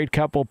young married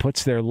couple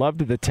puts their love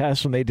to the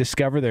test when they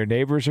discover their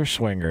neighbors are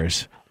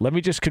swingers. Let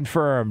me just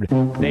confirm,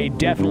 they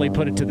definitely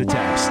put it to the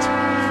test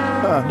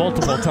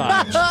multiple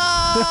times.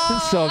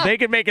 So if they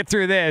can make it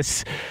through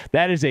this,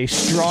 that is a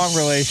strong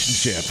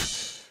relationship.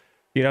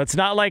 You know, it's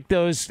not like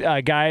those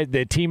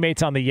the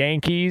teammates on the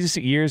Yankees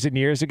years and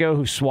years ago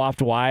who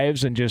swapped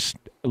wives and just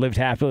lived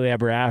happily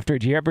ever after.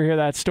 Did you ever hear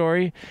that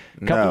story?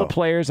 A couple of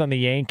players on the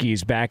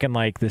Yankees back in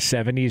like the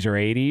 70s or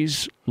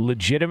 80s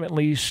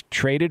legitimately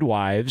traded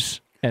wives,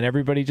 and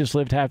everybody just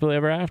lived happily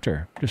ever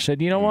after. Just said,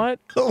 you know what?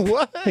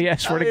 What? Yeah, I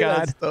swear to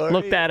God.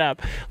 Look that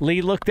up.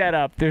 Lee, look that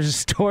up. There's a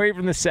story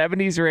from the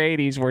 70s or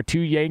 80s where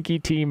two Yankee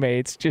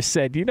teammates just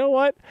said, you know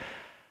what?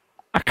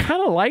 I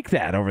kind of like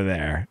that over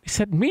there. He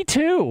said, me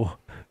too.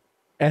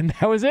 And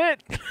that was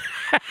it.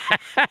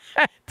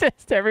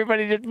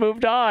 Everybody just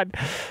moved on.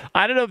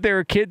 I don't know if there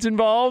were kids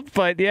involved,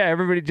 but yeah,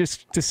 everybody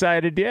just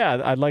decided,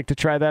 yeah, I'd like to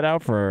try that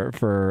out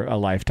for a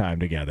lifetime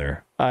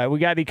together. We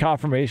got any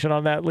confirmation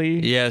on that, Lee?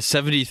 Yeah,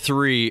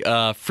 73.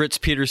 Fritz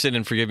Peterson,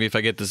 and forgive me if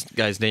I get this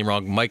guy's name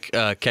wrong, Mike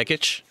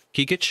Kekich?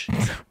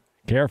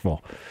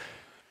 Careful.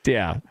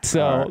 Yeah.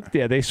 So,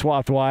 yeah, they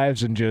swapped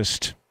wives and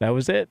that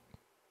was it.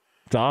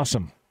 It's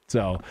awesome.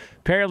 So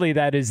apparently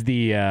that is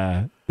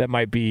the That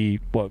might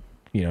be what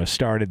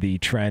started the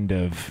trend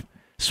of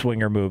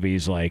swinger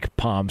movies like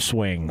Palm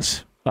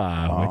Swings,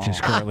 which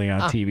is currently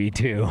on TV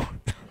too.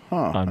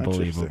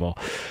 Unbelievable.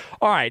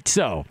 All right,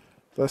 so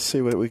let's see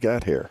what we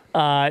got here.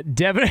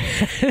 Devin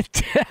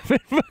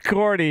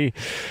McCourty.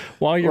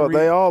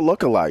 They all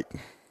look alike.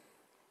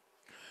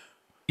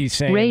 You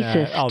saying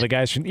racist? The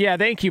guys from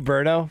thank you,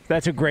 Berto.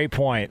 That's a great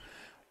point.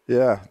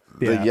 Yeah.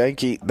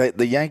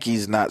 The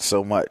Yankees not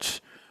so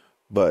much,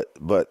 but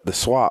the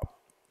swap,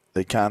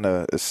 they kind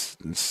of it's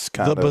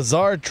kind of. The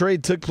bizarre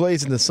trade took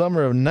place in the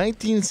summer of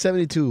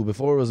 1972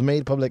 before it was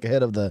made public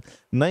ahead of the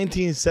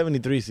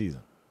 1973 season.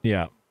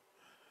 Yeah,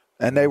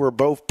 and they were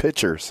both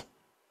pitchers.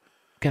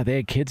 God, they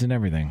had kids and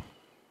everything.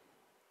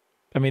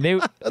 I mean,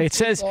 it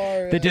says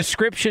bizarre, the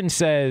description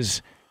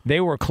says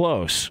they were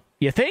close.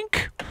 You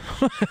think?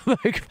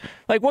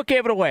 like what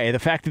gave it away? The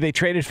fact that they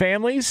traded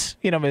families?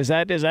 Is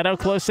that how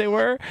close they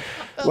were?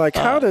 Like,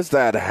 how does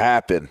that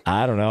happen?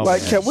 I don't know.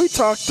 Like, can we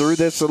talk through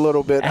this a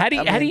little bit? How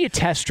do you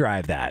test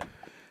drive that?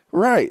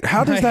 Right.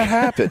 How does that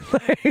happen?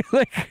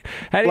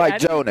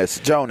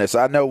 Jonas,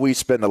 I know we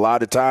spend a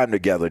lot of time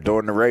together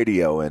during the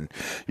radio, and,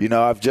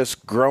 I've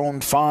just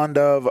grown fond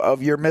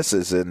of your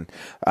missus, and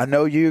I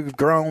know you've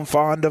grown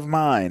fond of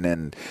mine,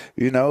 and,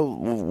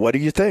 what do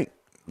you think?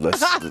 How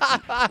does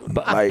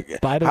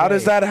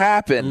that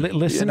happen?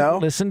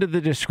 Listen to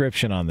the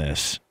description on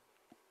this.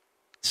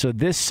 So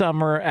this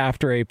summer,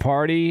 after a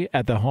party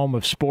at the home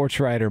of sports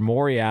writer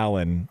Maury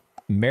Allen,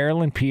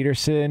 Marilyn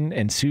Peterson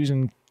and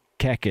Susan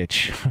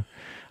Kekich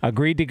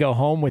agreed to go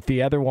home with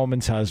the other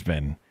woman's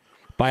husband.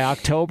 By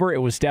October, it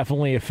was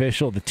definitely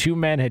official. The two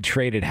men had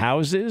traded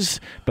houses,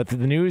 but the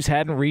news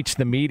hadn't reached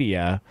the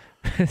media.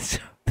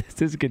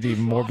 This gets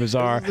even more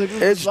bizarre.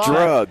 It's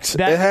drugs.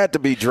 It had to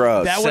be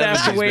drugs. That would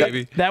have to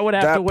wait. That would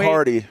have to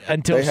wait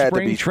until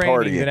spring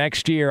training the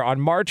next year. On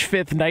March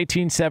 5th,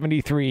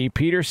 1973,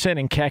 Peterson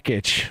and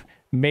Kekich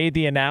made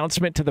the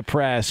announcement to the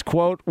press,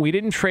 quote, "We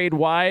didn't trade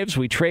wives,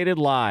 we traded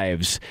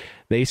lives."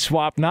 They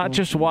swapped not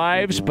just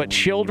wives, but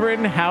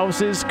children,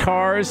 houses,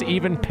 cars,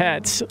 even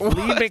pets.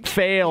 Lee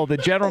McPhail, the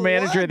general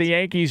manager of the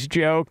Yankees,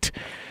 joked,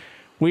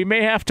 "We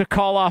may have to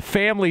call off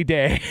Family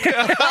Day."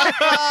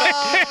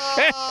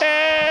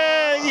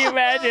 Can you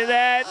imagine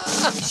that?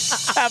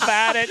 How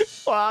about it?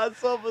 Wow, it's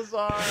so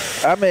bizarre.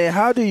 I mean,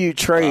 how do you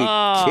trade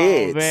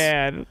kids? Oh,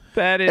 man.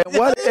 That is. And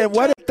what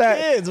if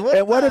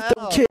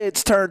the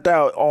kids turned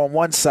out on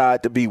one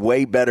side to be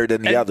way better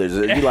than the others?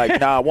 And you're like,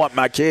 nah, I want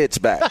my kids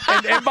back.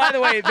 And by the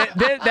way,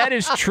 that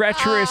is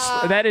treacherous.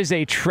 That is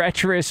a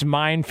treacherous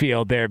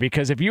minefield there,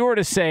 because if you were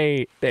to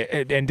say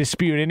and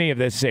dispute any of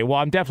this, say, well,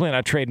 I'm definitely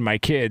not trading my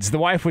kids, the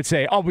wife would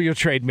say, oh, but you'll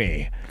trade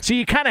me. So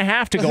you kind of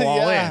have to go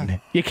all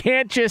in. You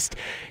can't just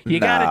you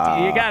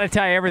gotta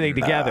tie everything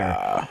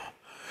together.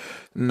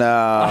 No.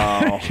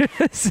 No.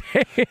 That's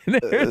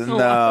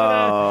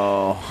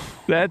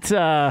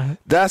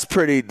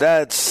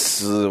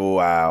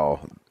wow.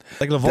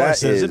 Like LeVar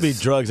says, there'd be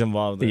drugs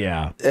involved there.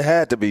 Yeah. It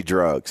had to be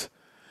drugs.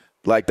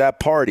 Like that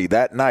party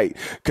that night,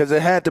 because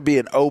it had to be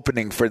an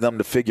opening for them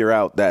to figure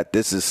out that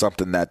this is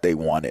something that they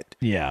wanted.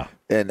 Yeah.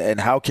 And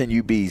how can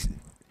you be,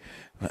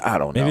 I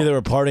don't know. Maybe they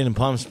were partying in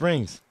Palm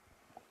Springs.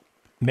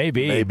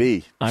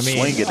 Maybe. I mean,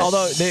 swinging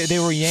although they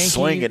were Yankees.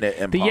 Swinging it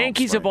in the Palm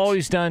Yankees Springs. have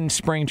always done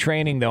spring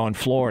training, though, in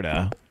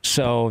Florida.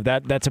 So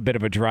that's a bit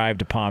of a drive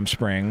to Palm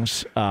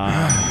Springs.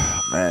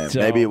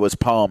 Maybe it was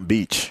Palm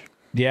Beach.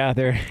 Yeah,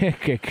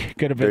 it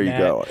could have been There you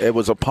go. It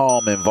was a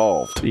palm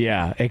involved.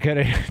 Yeah, it could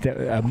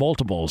have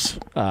multiples.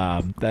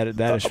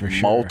 That is for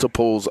sure.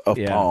 Multiples of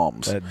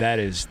palms. That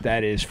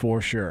is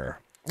for sure.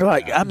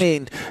 Like, I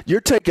mean,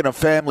 you're taking a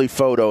family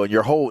photo and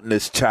you're holding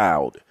this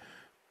child,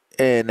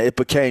 and it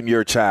became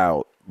your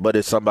child, but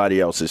it's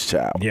somebody else's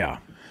child. Yeah.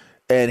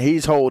 And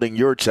he's holding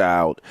your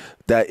child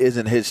that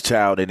isn't his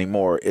child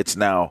anymore. It's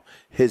now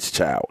his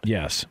child.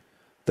 Yes.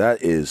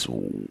 That is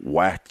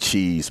whack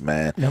cheese,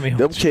 man.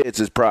 Them kids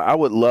is I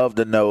would love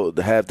to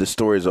have the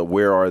stories of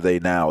where are they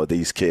now,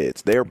 these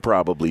kids. They're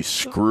probably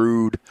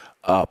screwed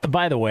up.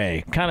 By the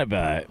way, kind of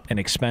an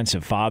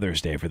expensive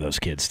Father's Day for those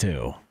kids,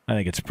 too. I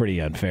think it's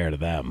pretty unfair to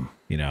them,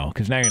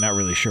 because now you're not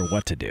really sure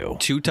what to do.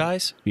 2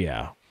 ties?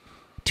 Yeah.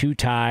 2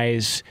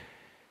 ties,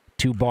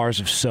 2 bars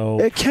of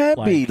soap. It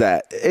can't be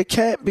that. It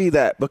can't be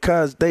that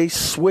because they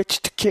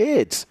switched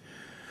kids.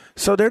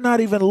 So they're not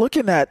even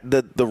looking at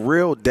the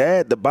real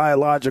dad, the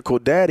biological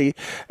daddy,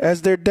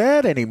 as their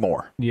dad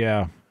anymore.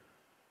 Yeah.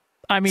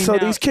 I mean, so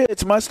these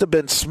kids must have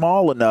been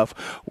small enough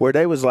where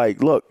they was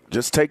like, look,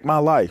 just take my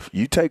life.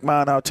 You take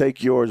mine, I'll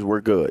take yours.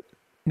 We're good.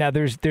 Now,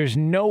 there's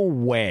no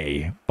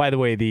way. By the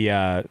way,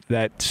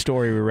 that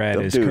story we read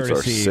is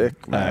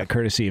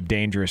courtesy of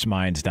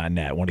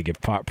dangerousminds.net. I want to give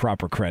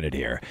proper credit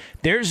here.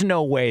 There's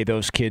no way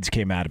those kids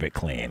came out of it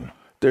clean.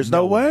 There's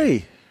no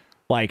way.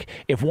 Like,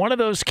 if one of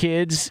those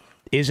kids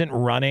isn't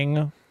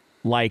running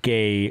like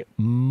a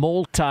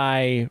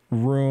multi-room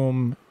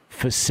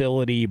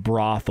facility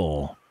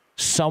brothel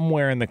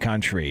somewhere in the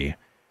country,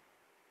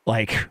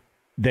 like,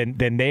 then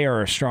they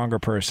are a stronger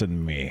person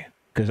than me.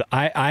 Because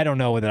I don't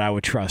know that I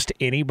would trust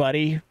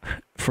anybody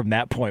from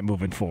that point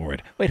moving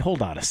forward. Wait,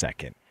 hold on a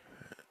second.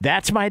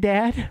 That's my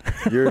dad?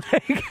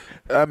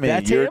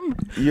 That's him?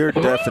 You're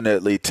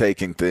definitely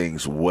taking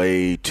things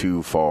way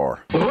too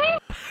far.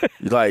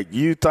 Like,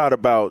 you thought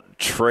about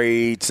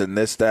trades and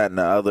this, that, and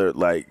the other.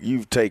 Like,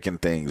 you've taken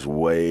things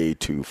way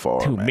too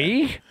far. To man.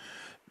 Me?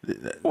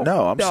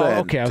 No, I'm saying.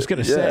 Okay, I was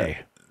going to say.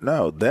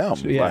 No, them.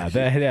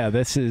 Yeah,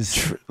 this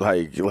is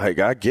like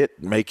I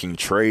get making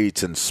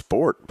trades in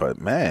sport, but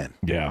man,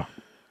 yeah.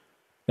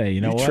 Hey,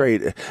 you know what?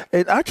 Trade,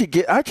 and I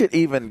could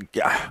even.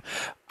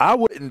 I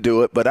wouldn't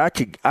do it, but I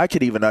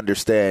could even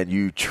understand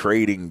you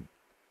trading.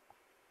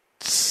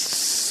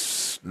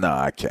 No,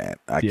 I can't.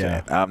 I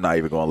can't. I'm not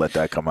even going to let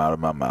that come out of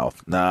my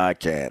mouth. No, I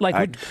can't.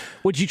 Like,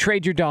 would you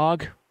trade your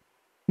dog?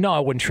 No, I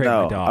wouldn't trade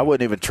my dog. I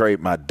wouldn't even trade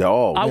my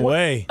dog. I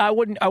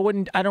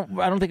wouldn't. I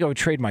don't think I would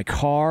trade my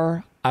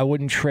car. I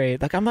wouldn't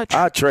trade. Like, I'm not.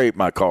 I trade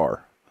my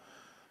car.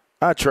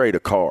 I trade a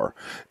car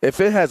if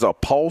it has a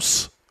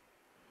pulse.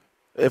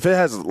 If it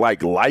has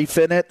like life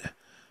in it,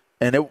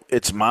 and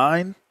it's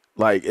mine,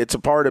 like it's a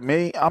part of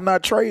me, I'm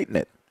not trading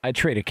it. I'd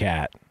trade a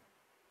cat.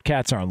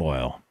 Cats aren't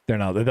loyal. They're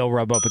not. They'll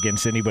rub up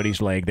against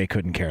anybody's leg. They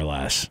couldn't care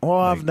less. Well,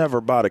 I've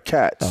never bought a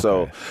cat,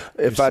 so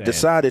if I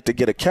decided to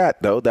get a cat,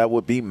 though, that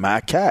would be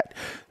my cat.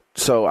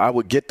 So I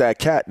would get that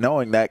cat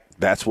knowing that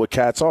that's what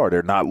cats are.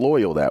 They're not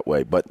loyal that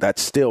way, but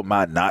that's still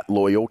my not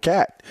loyal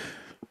cat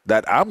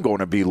that I'm going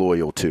to be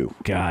loyal to.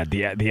 God,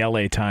 the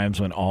LA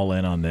Times went all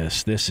in on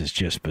this. This is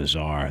just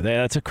bizarre.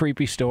 That's a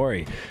creepy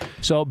story.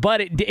 So, but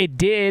it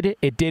did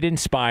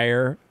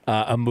inspire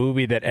a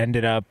movie that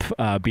ended up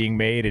being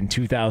made in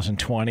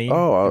 2020.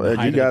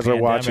 Oh, you guys are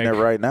watching it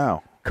right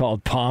now.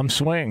 Called Palm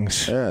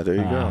Swings. Yeah, there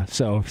you go.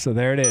 So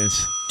there it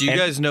is. Do you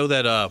guys know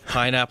that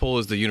pineapple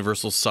is the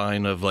universal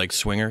sign of like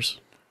swingers?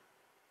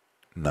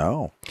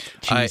 No.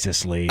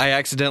 Jesus, Lee. I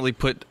accidentally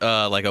put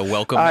like a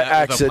welcome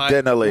mat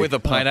with a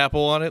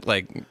pineapple on it,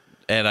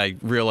 and I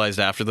realized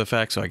after the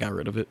fact, so I got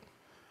rid of it.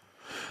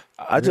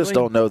 I just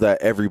don't know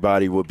that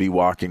everybody would be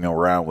walking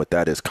around with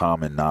that as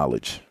common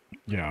knowledge.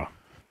 Yeah.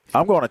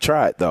 I'm going to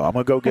try it, though. I'm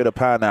going to go get a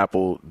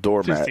pineapple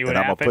doormat, and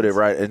I'm going to put it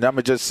right, and I'm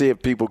going to just see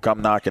if people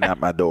come knocking at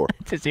my door.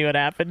 To see what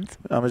happens?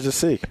 I'm going to just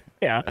see.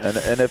 Yeah.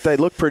 And if they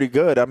look pretty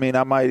good, I mean,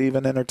 I might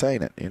even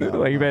entertain it. You know,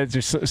 like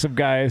just some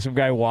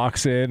guy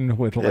walks in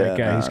with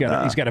he's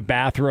got a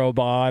bathrobe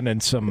on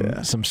and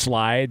some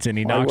slides, and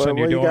he knocks on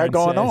your door. What you got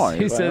going on?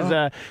 He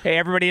says, "Hey,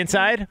 everybody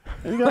inside."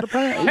 You got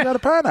a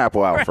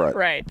pineapple out front,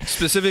 right?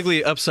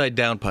 Specifically, upside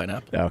down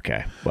pineapple.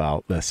 Okay.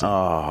 Well, listen.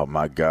 Oh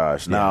my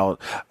gosh! Now,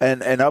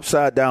 and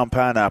upside down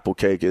pineapple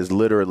cake is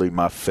literally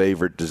my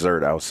favorite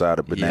dessert outside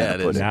of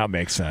banana pudding. Now it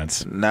makes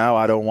sense. Now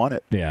I don't want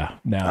it. Yeah.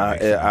 Now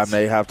I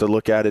may have to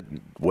look at it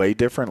way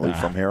differently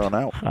from here on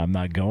out. I'm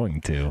not going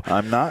to.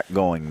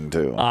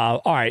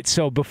 All right.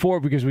 So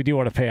because we do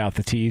want to pay off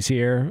the tease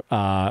here,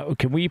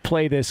 can we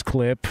play this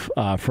clip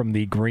from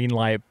the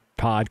Greenlight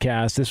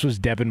podcast? This was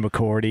Devin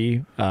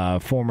McCourty,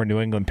 former New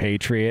England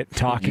Patriot,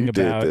 talking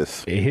about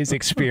his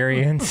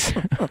experience,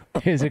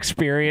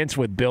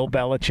 with Bill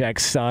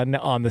Belichick's son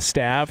on the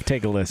staff.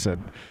 Take a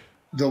listen.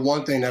 The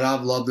one thing that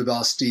I've loved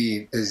about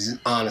Steve is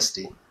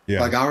honesty. Yeah.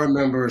 Like, I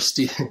remember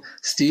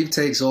Steve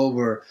takes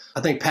over.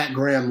 I think Pat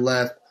Graham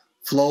left.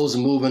 Flo's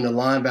moving the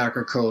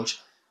linebacker coach.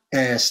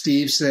 And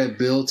Steve said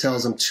Bill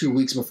tells him 2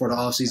 weeks before the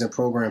offseason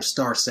program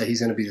starts that he's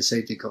going to be the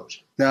safety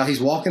coach. Now,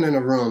 he's walking in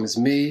the room. It's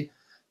me,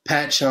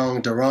 Pat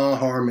Chung, Daron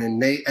Harmon,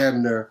 Nate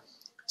Ebner.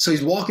 So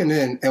he's walking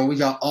in, and we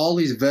got all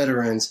these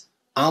veterans.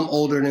 I'm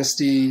older than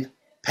Steve.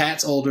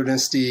 Pat's older than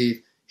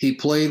Steve. He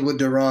played with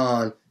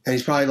Daron, and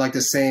he's probably like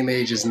the same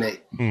age as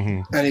Nate.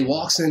 Mm-hmm. And he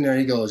walks in there, and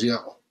he goes,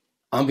 yo,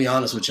 I'll be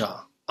honest with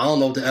y'all. I don't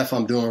know what the F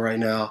I'm doing right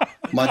now.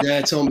 My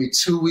dad told me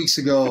 2 weeks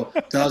ago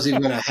that I was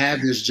even going to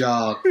have this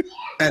job.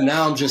 And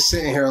now I'm just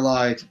sitting here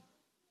like,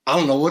 I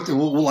don't know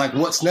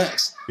what's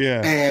next.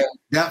 Yeah. And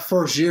that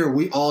first year,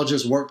 we all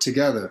just worked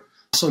together.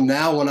 So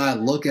now when I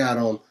look at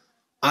him,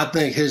 I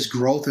think his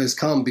growth has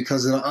come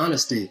because of the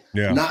honesty.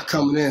 Yeah. Not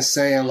coming in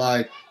saying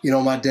like,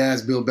 my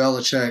dad's Bill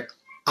Belichick.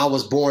 I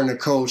was born to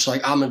coach.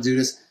 Like, I'm going to do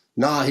this.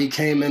 Nah, he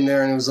came in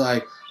there and it was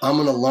like, I'm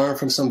going to learn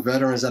from some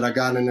veterans that I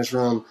got in this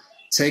room,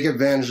 take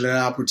advantage of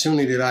that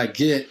opportunity that I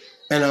get,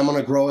 and I'm going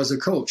to grow as a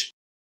coach.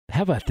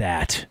 How about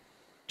that?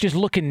 Just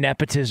looking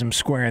nepotism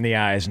square in the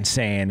eyes and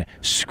saying,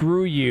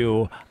 screw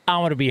you, I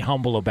want to be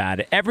humble about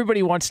it.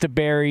 Everybody wants to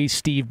bury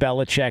Steve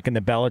Belichick and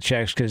the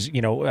Belichicks because,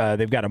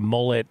 they've got a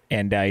mullet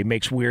and he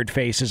makes weird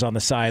faces on the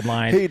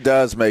sideline. He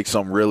does make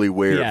some really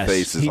weird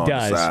faces on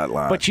the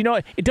sideline. But,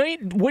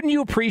 wouldn't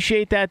you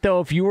appreciate that, though,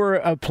 if you were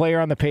a player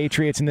on the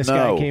Patriots and this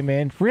guy came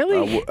in?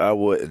 Really? I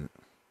wouldn't.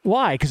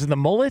 Why? Because of the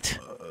mullet?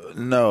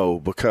 No,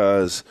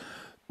 because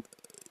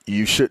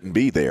you shouldn't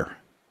be there.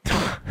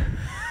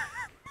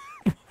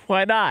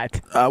 Why not?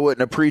 I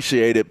wouldn't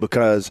appreciate it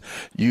because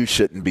you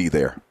shouldn't be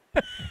there.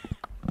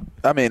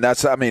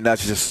 That's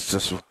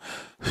just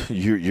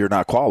you're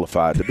not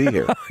qualified to be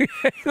here.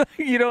 But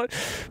you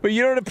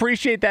don't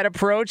appreciate that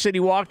approach that he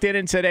walked in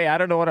and said, "Hey, I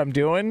don't know what I'm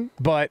doing,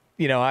 but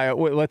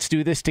let's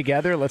do this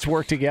together. Let's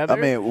work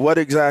together." What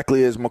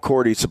exactly is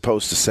McCourty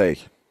supposed to say?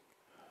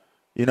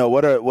 You know,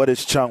 what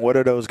is Chung? What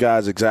are those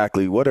guys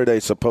exactly? What are they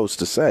supposed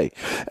to say?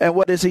 And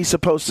what is he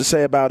supposed to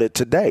say about it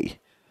today?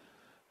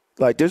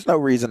 Like, there's no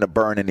reason to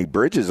burn any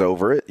bridges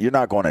over it. You're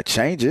not going to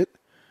change it.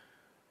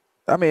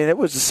 I mean, it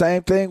was the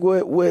same thing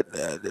with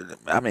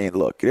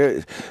look,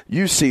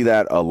 you see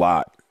that a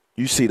lot.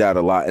 You see that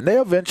a lot.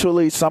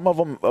 And some of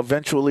them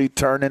eventually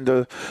turn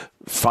into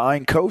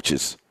fine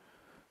coaches,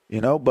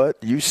 but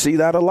you see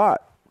that a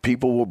lot.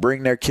 People will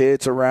bring their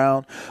kids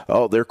around.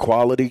 Oh, they're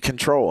quality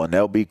control, and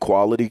they'll be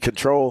quality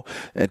control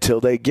until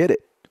they get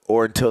it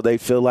or until they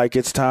feel like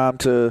it's time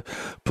to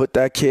put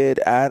that kid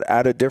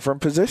at a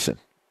different position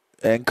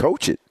and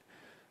coach it.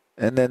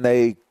 And then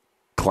they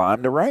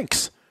climb the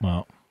ranks.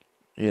 Wow.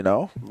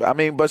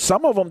 But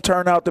some of them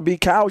turn out to be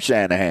Kyle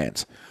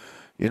Shanahans.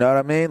 You know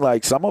what I mean?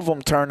 Like, some of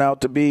them turn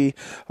out to be,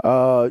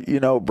 Brian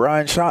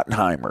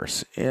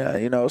Schottenheimers.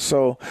 Yeah,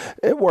 so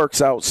it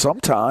works out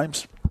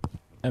sometimes.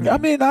 I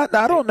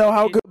don't know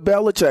how good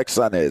Belichick's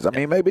son is. I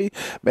mean, maybe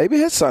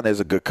his son is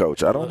a good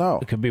coach. I don't know.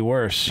 It could be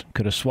worse.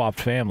 Could have swapped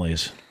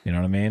families. You know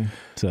what I mean?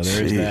 So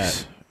there is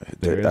that.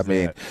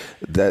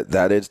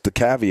 That is the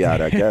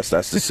caveat, I guess.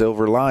 That's the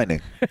silver lining.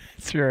 It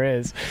sure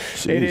is.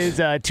 Jeez. It is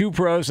 2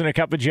 pros and a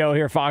cup of Joe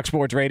here, Fox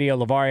Sports Radio.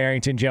 LeVar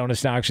Arrington,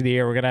 Jonas Knox of the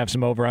year. We're going to have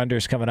some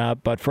over-unders coming up.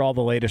 But for all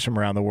the latest from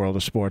around the world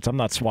of sports, I'm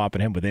not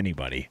swapping him with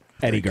anybody.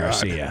 Eddie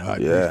Garcia.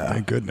 Yeah.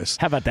 Thank goodness.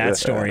 How about that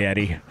story,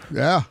 Eddie?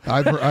 Yeah,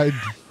 I've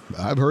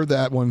heard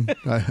that one.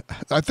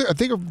 I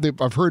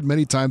think I've heard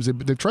many times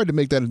they've tried to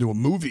make that into a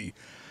movie,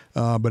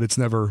 but it's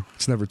never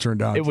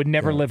turned out. It would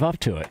never live up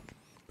to it.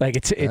 Like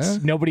it's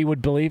nobody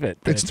would believe it.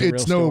 It's no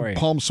story.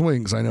 Palm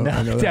swings. I know.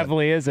 No, it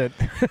definitely isn't.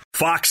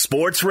 Fox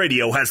Sports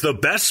Radio has the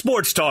best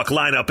sports talk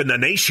lineup in the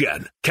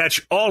nation.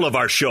 Catch all of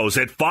our shows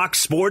at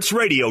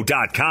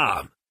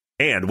foxsportsradio.com.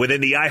 And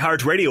within the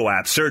iHeartRadio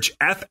app, search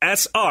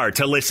FSR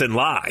to listen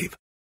live.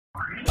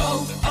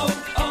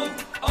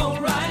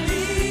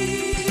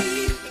 O'Reilly.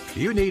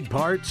 You need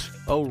parts?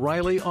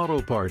 O'Reilly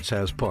Auto Parts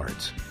has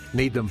parts.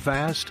 Need them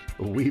fast?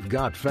 We've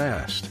got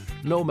fast.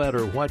 No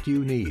matter what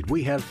you need,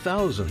 we have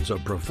thousands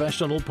of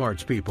professional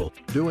parts people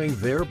doing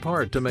their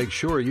part to make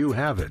sure you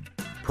have it.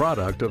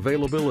 Product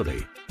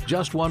availability.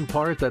 Just one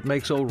part that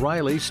makes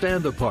O'Reilly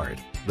stand apart.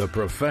 The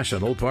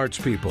professional parts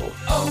people.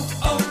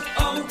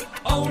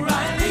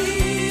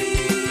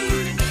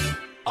 O'Reilly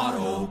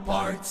Auto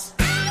Parts.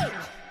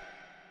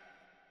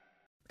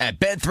 At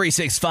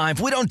Bet365,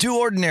 we don't do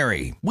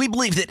ordinary. We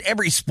believe that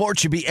every sport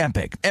should be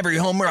epic. Every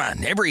home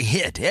run, every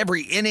hit,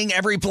 every inning,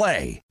 every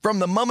play. From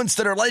the moments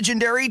that are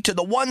legendary to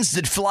the ones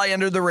that fly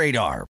under the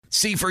radar.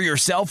 See for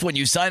yourself when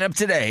you sign up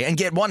today and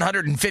get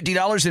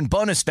 $150 in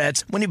bonus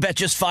bets when you bet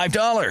just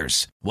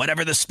 $5.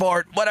 Whatever the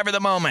sport, whatever the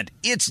moment,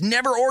 it's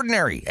never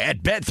ordinary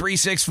at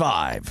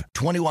Bet365.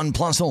 21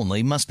 plus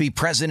only. Must be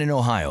present in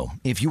Ohio.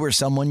 If you or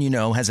someone you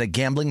know has a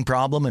gambling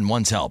problem and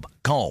wants help,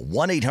 call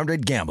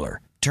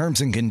 1-800-GAMBLER.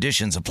 Terms and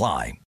conditions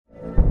apply.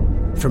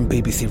 From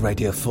BBC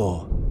Radio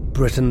 4,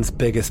 Britain's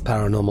biggest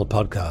paranormal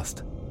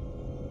podcast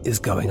is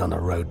going on a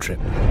road trip.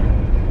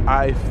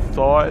 I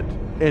thought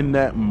in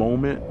that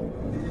moment,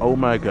 oh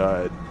my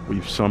God,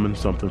 we've summoned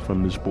something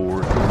from this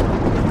board.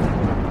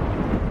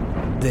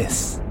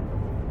 This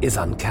is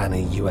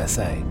Uncanny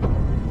USA.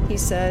 He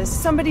says,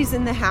 somebody's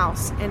in the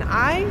house, and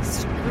I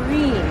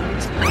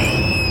screamed.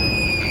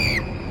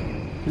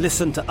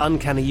 Listen to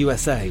Uncanny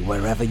USA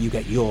wherever you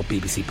get your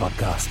BBC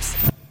podcasts,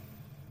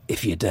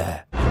 if you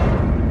dare.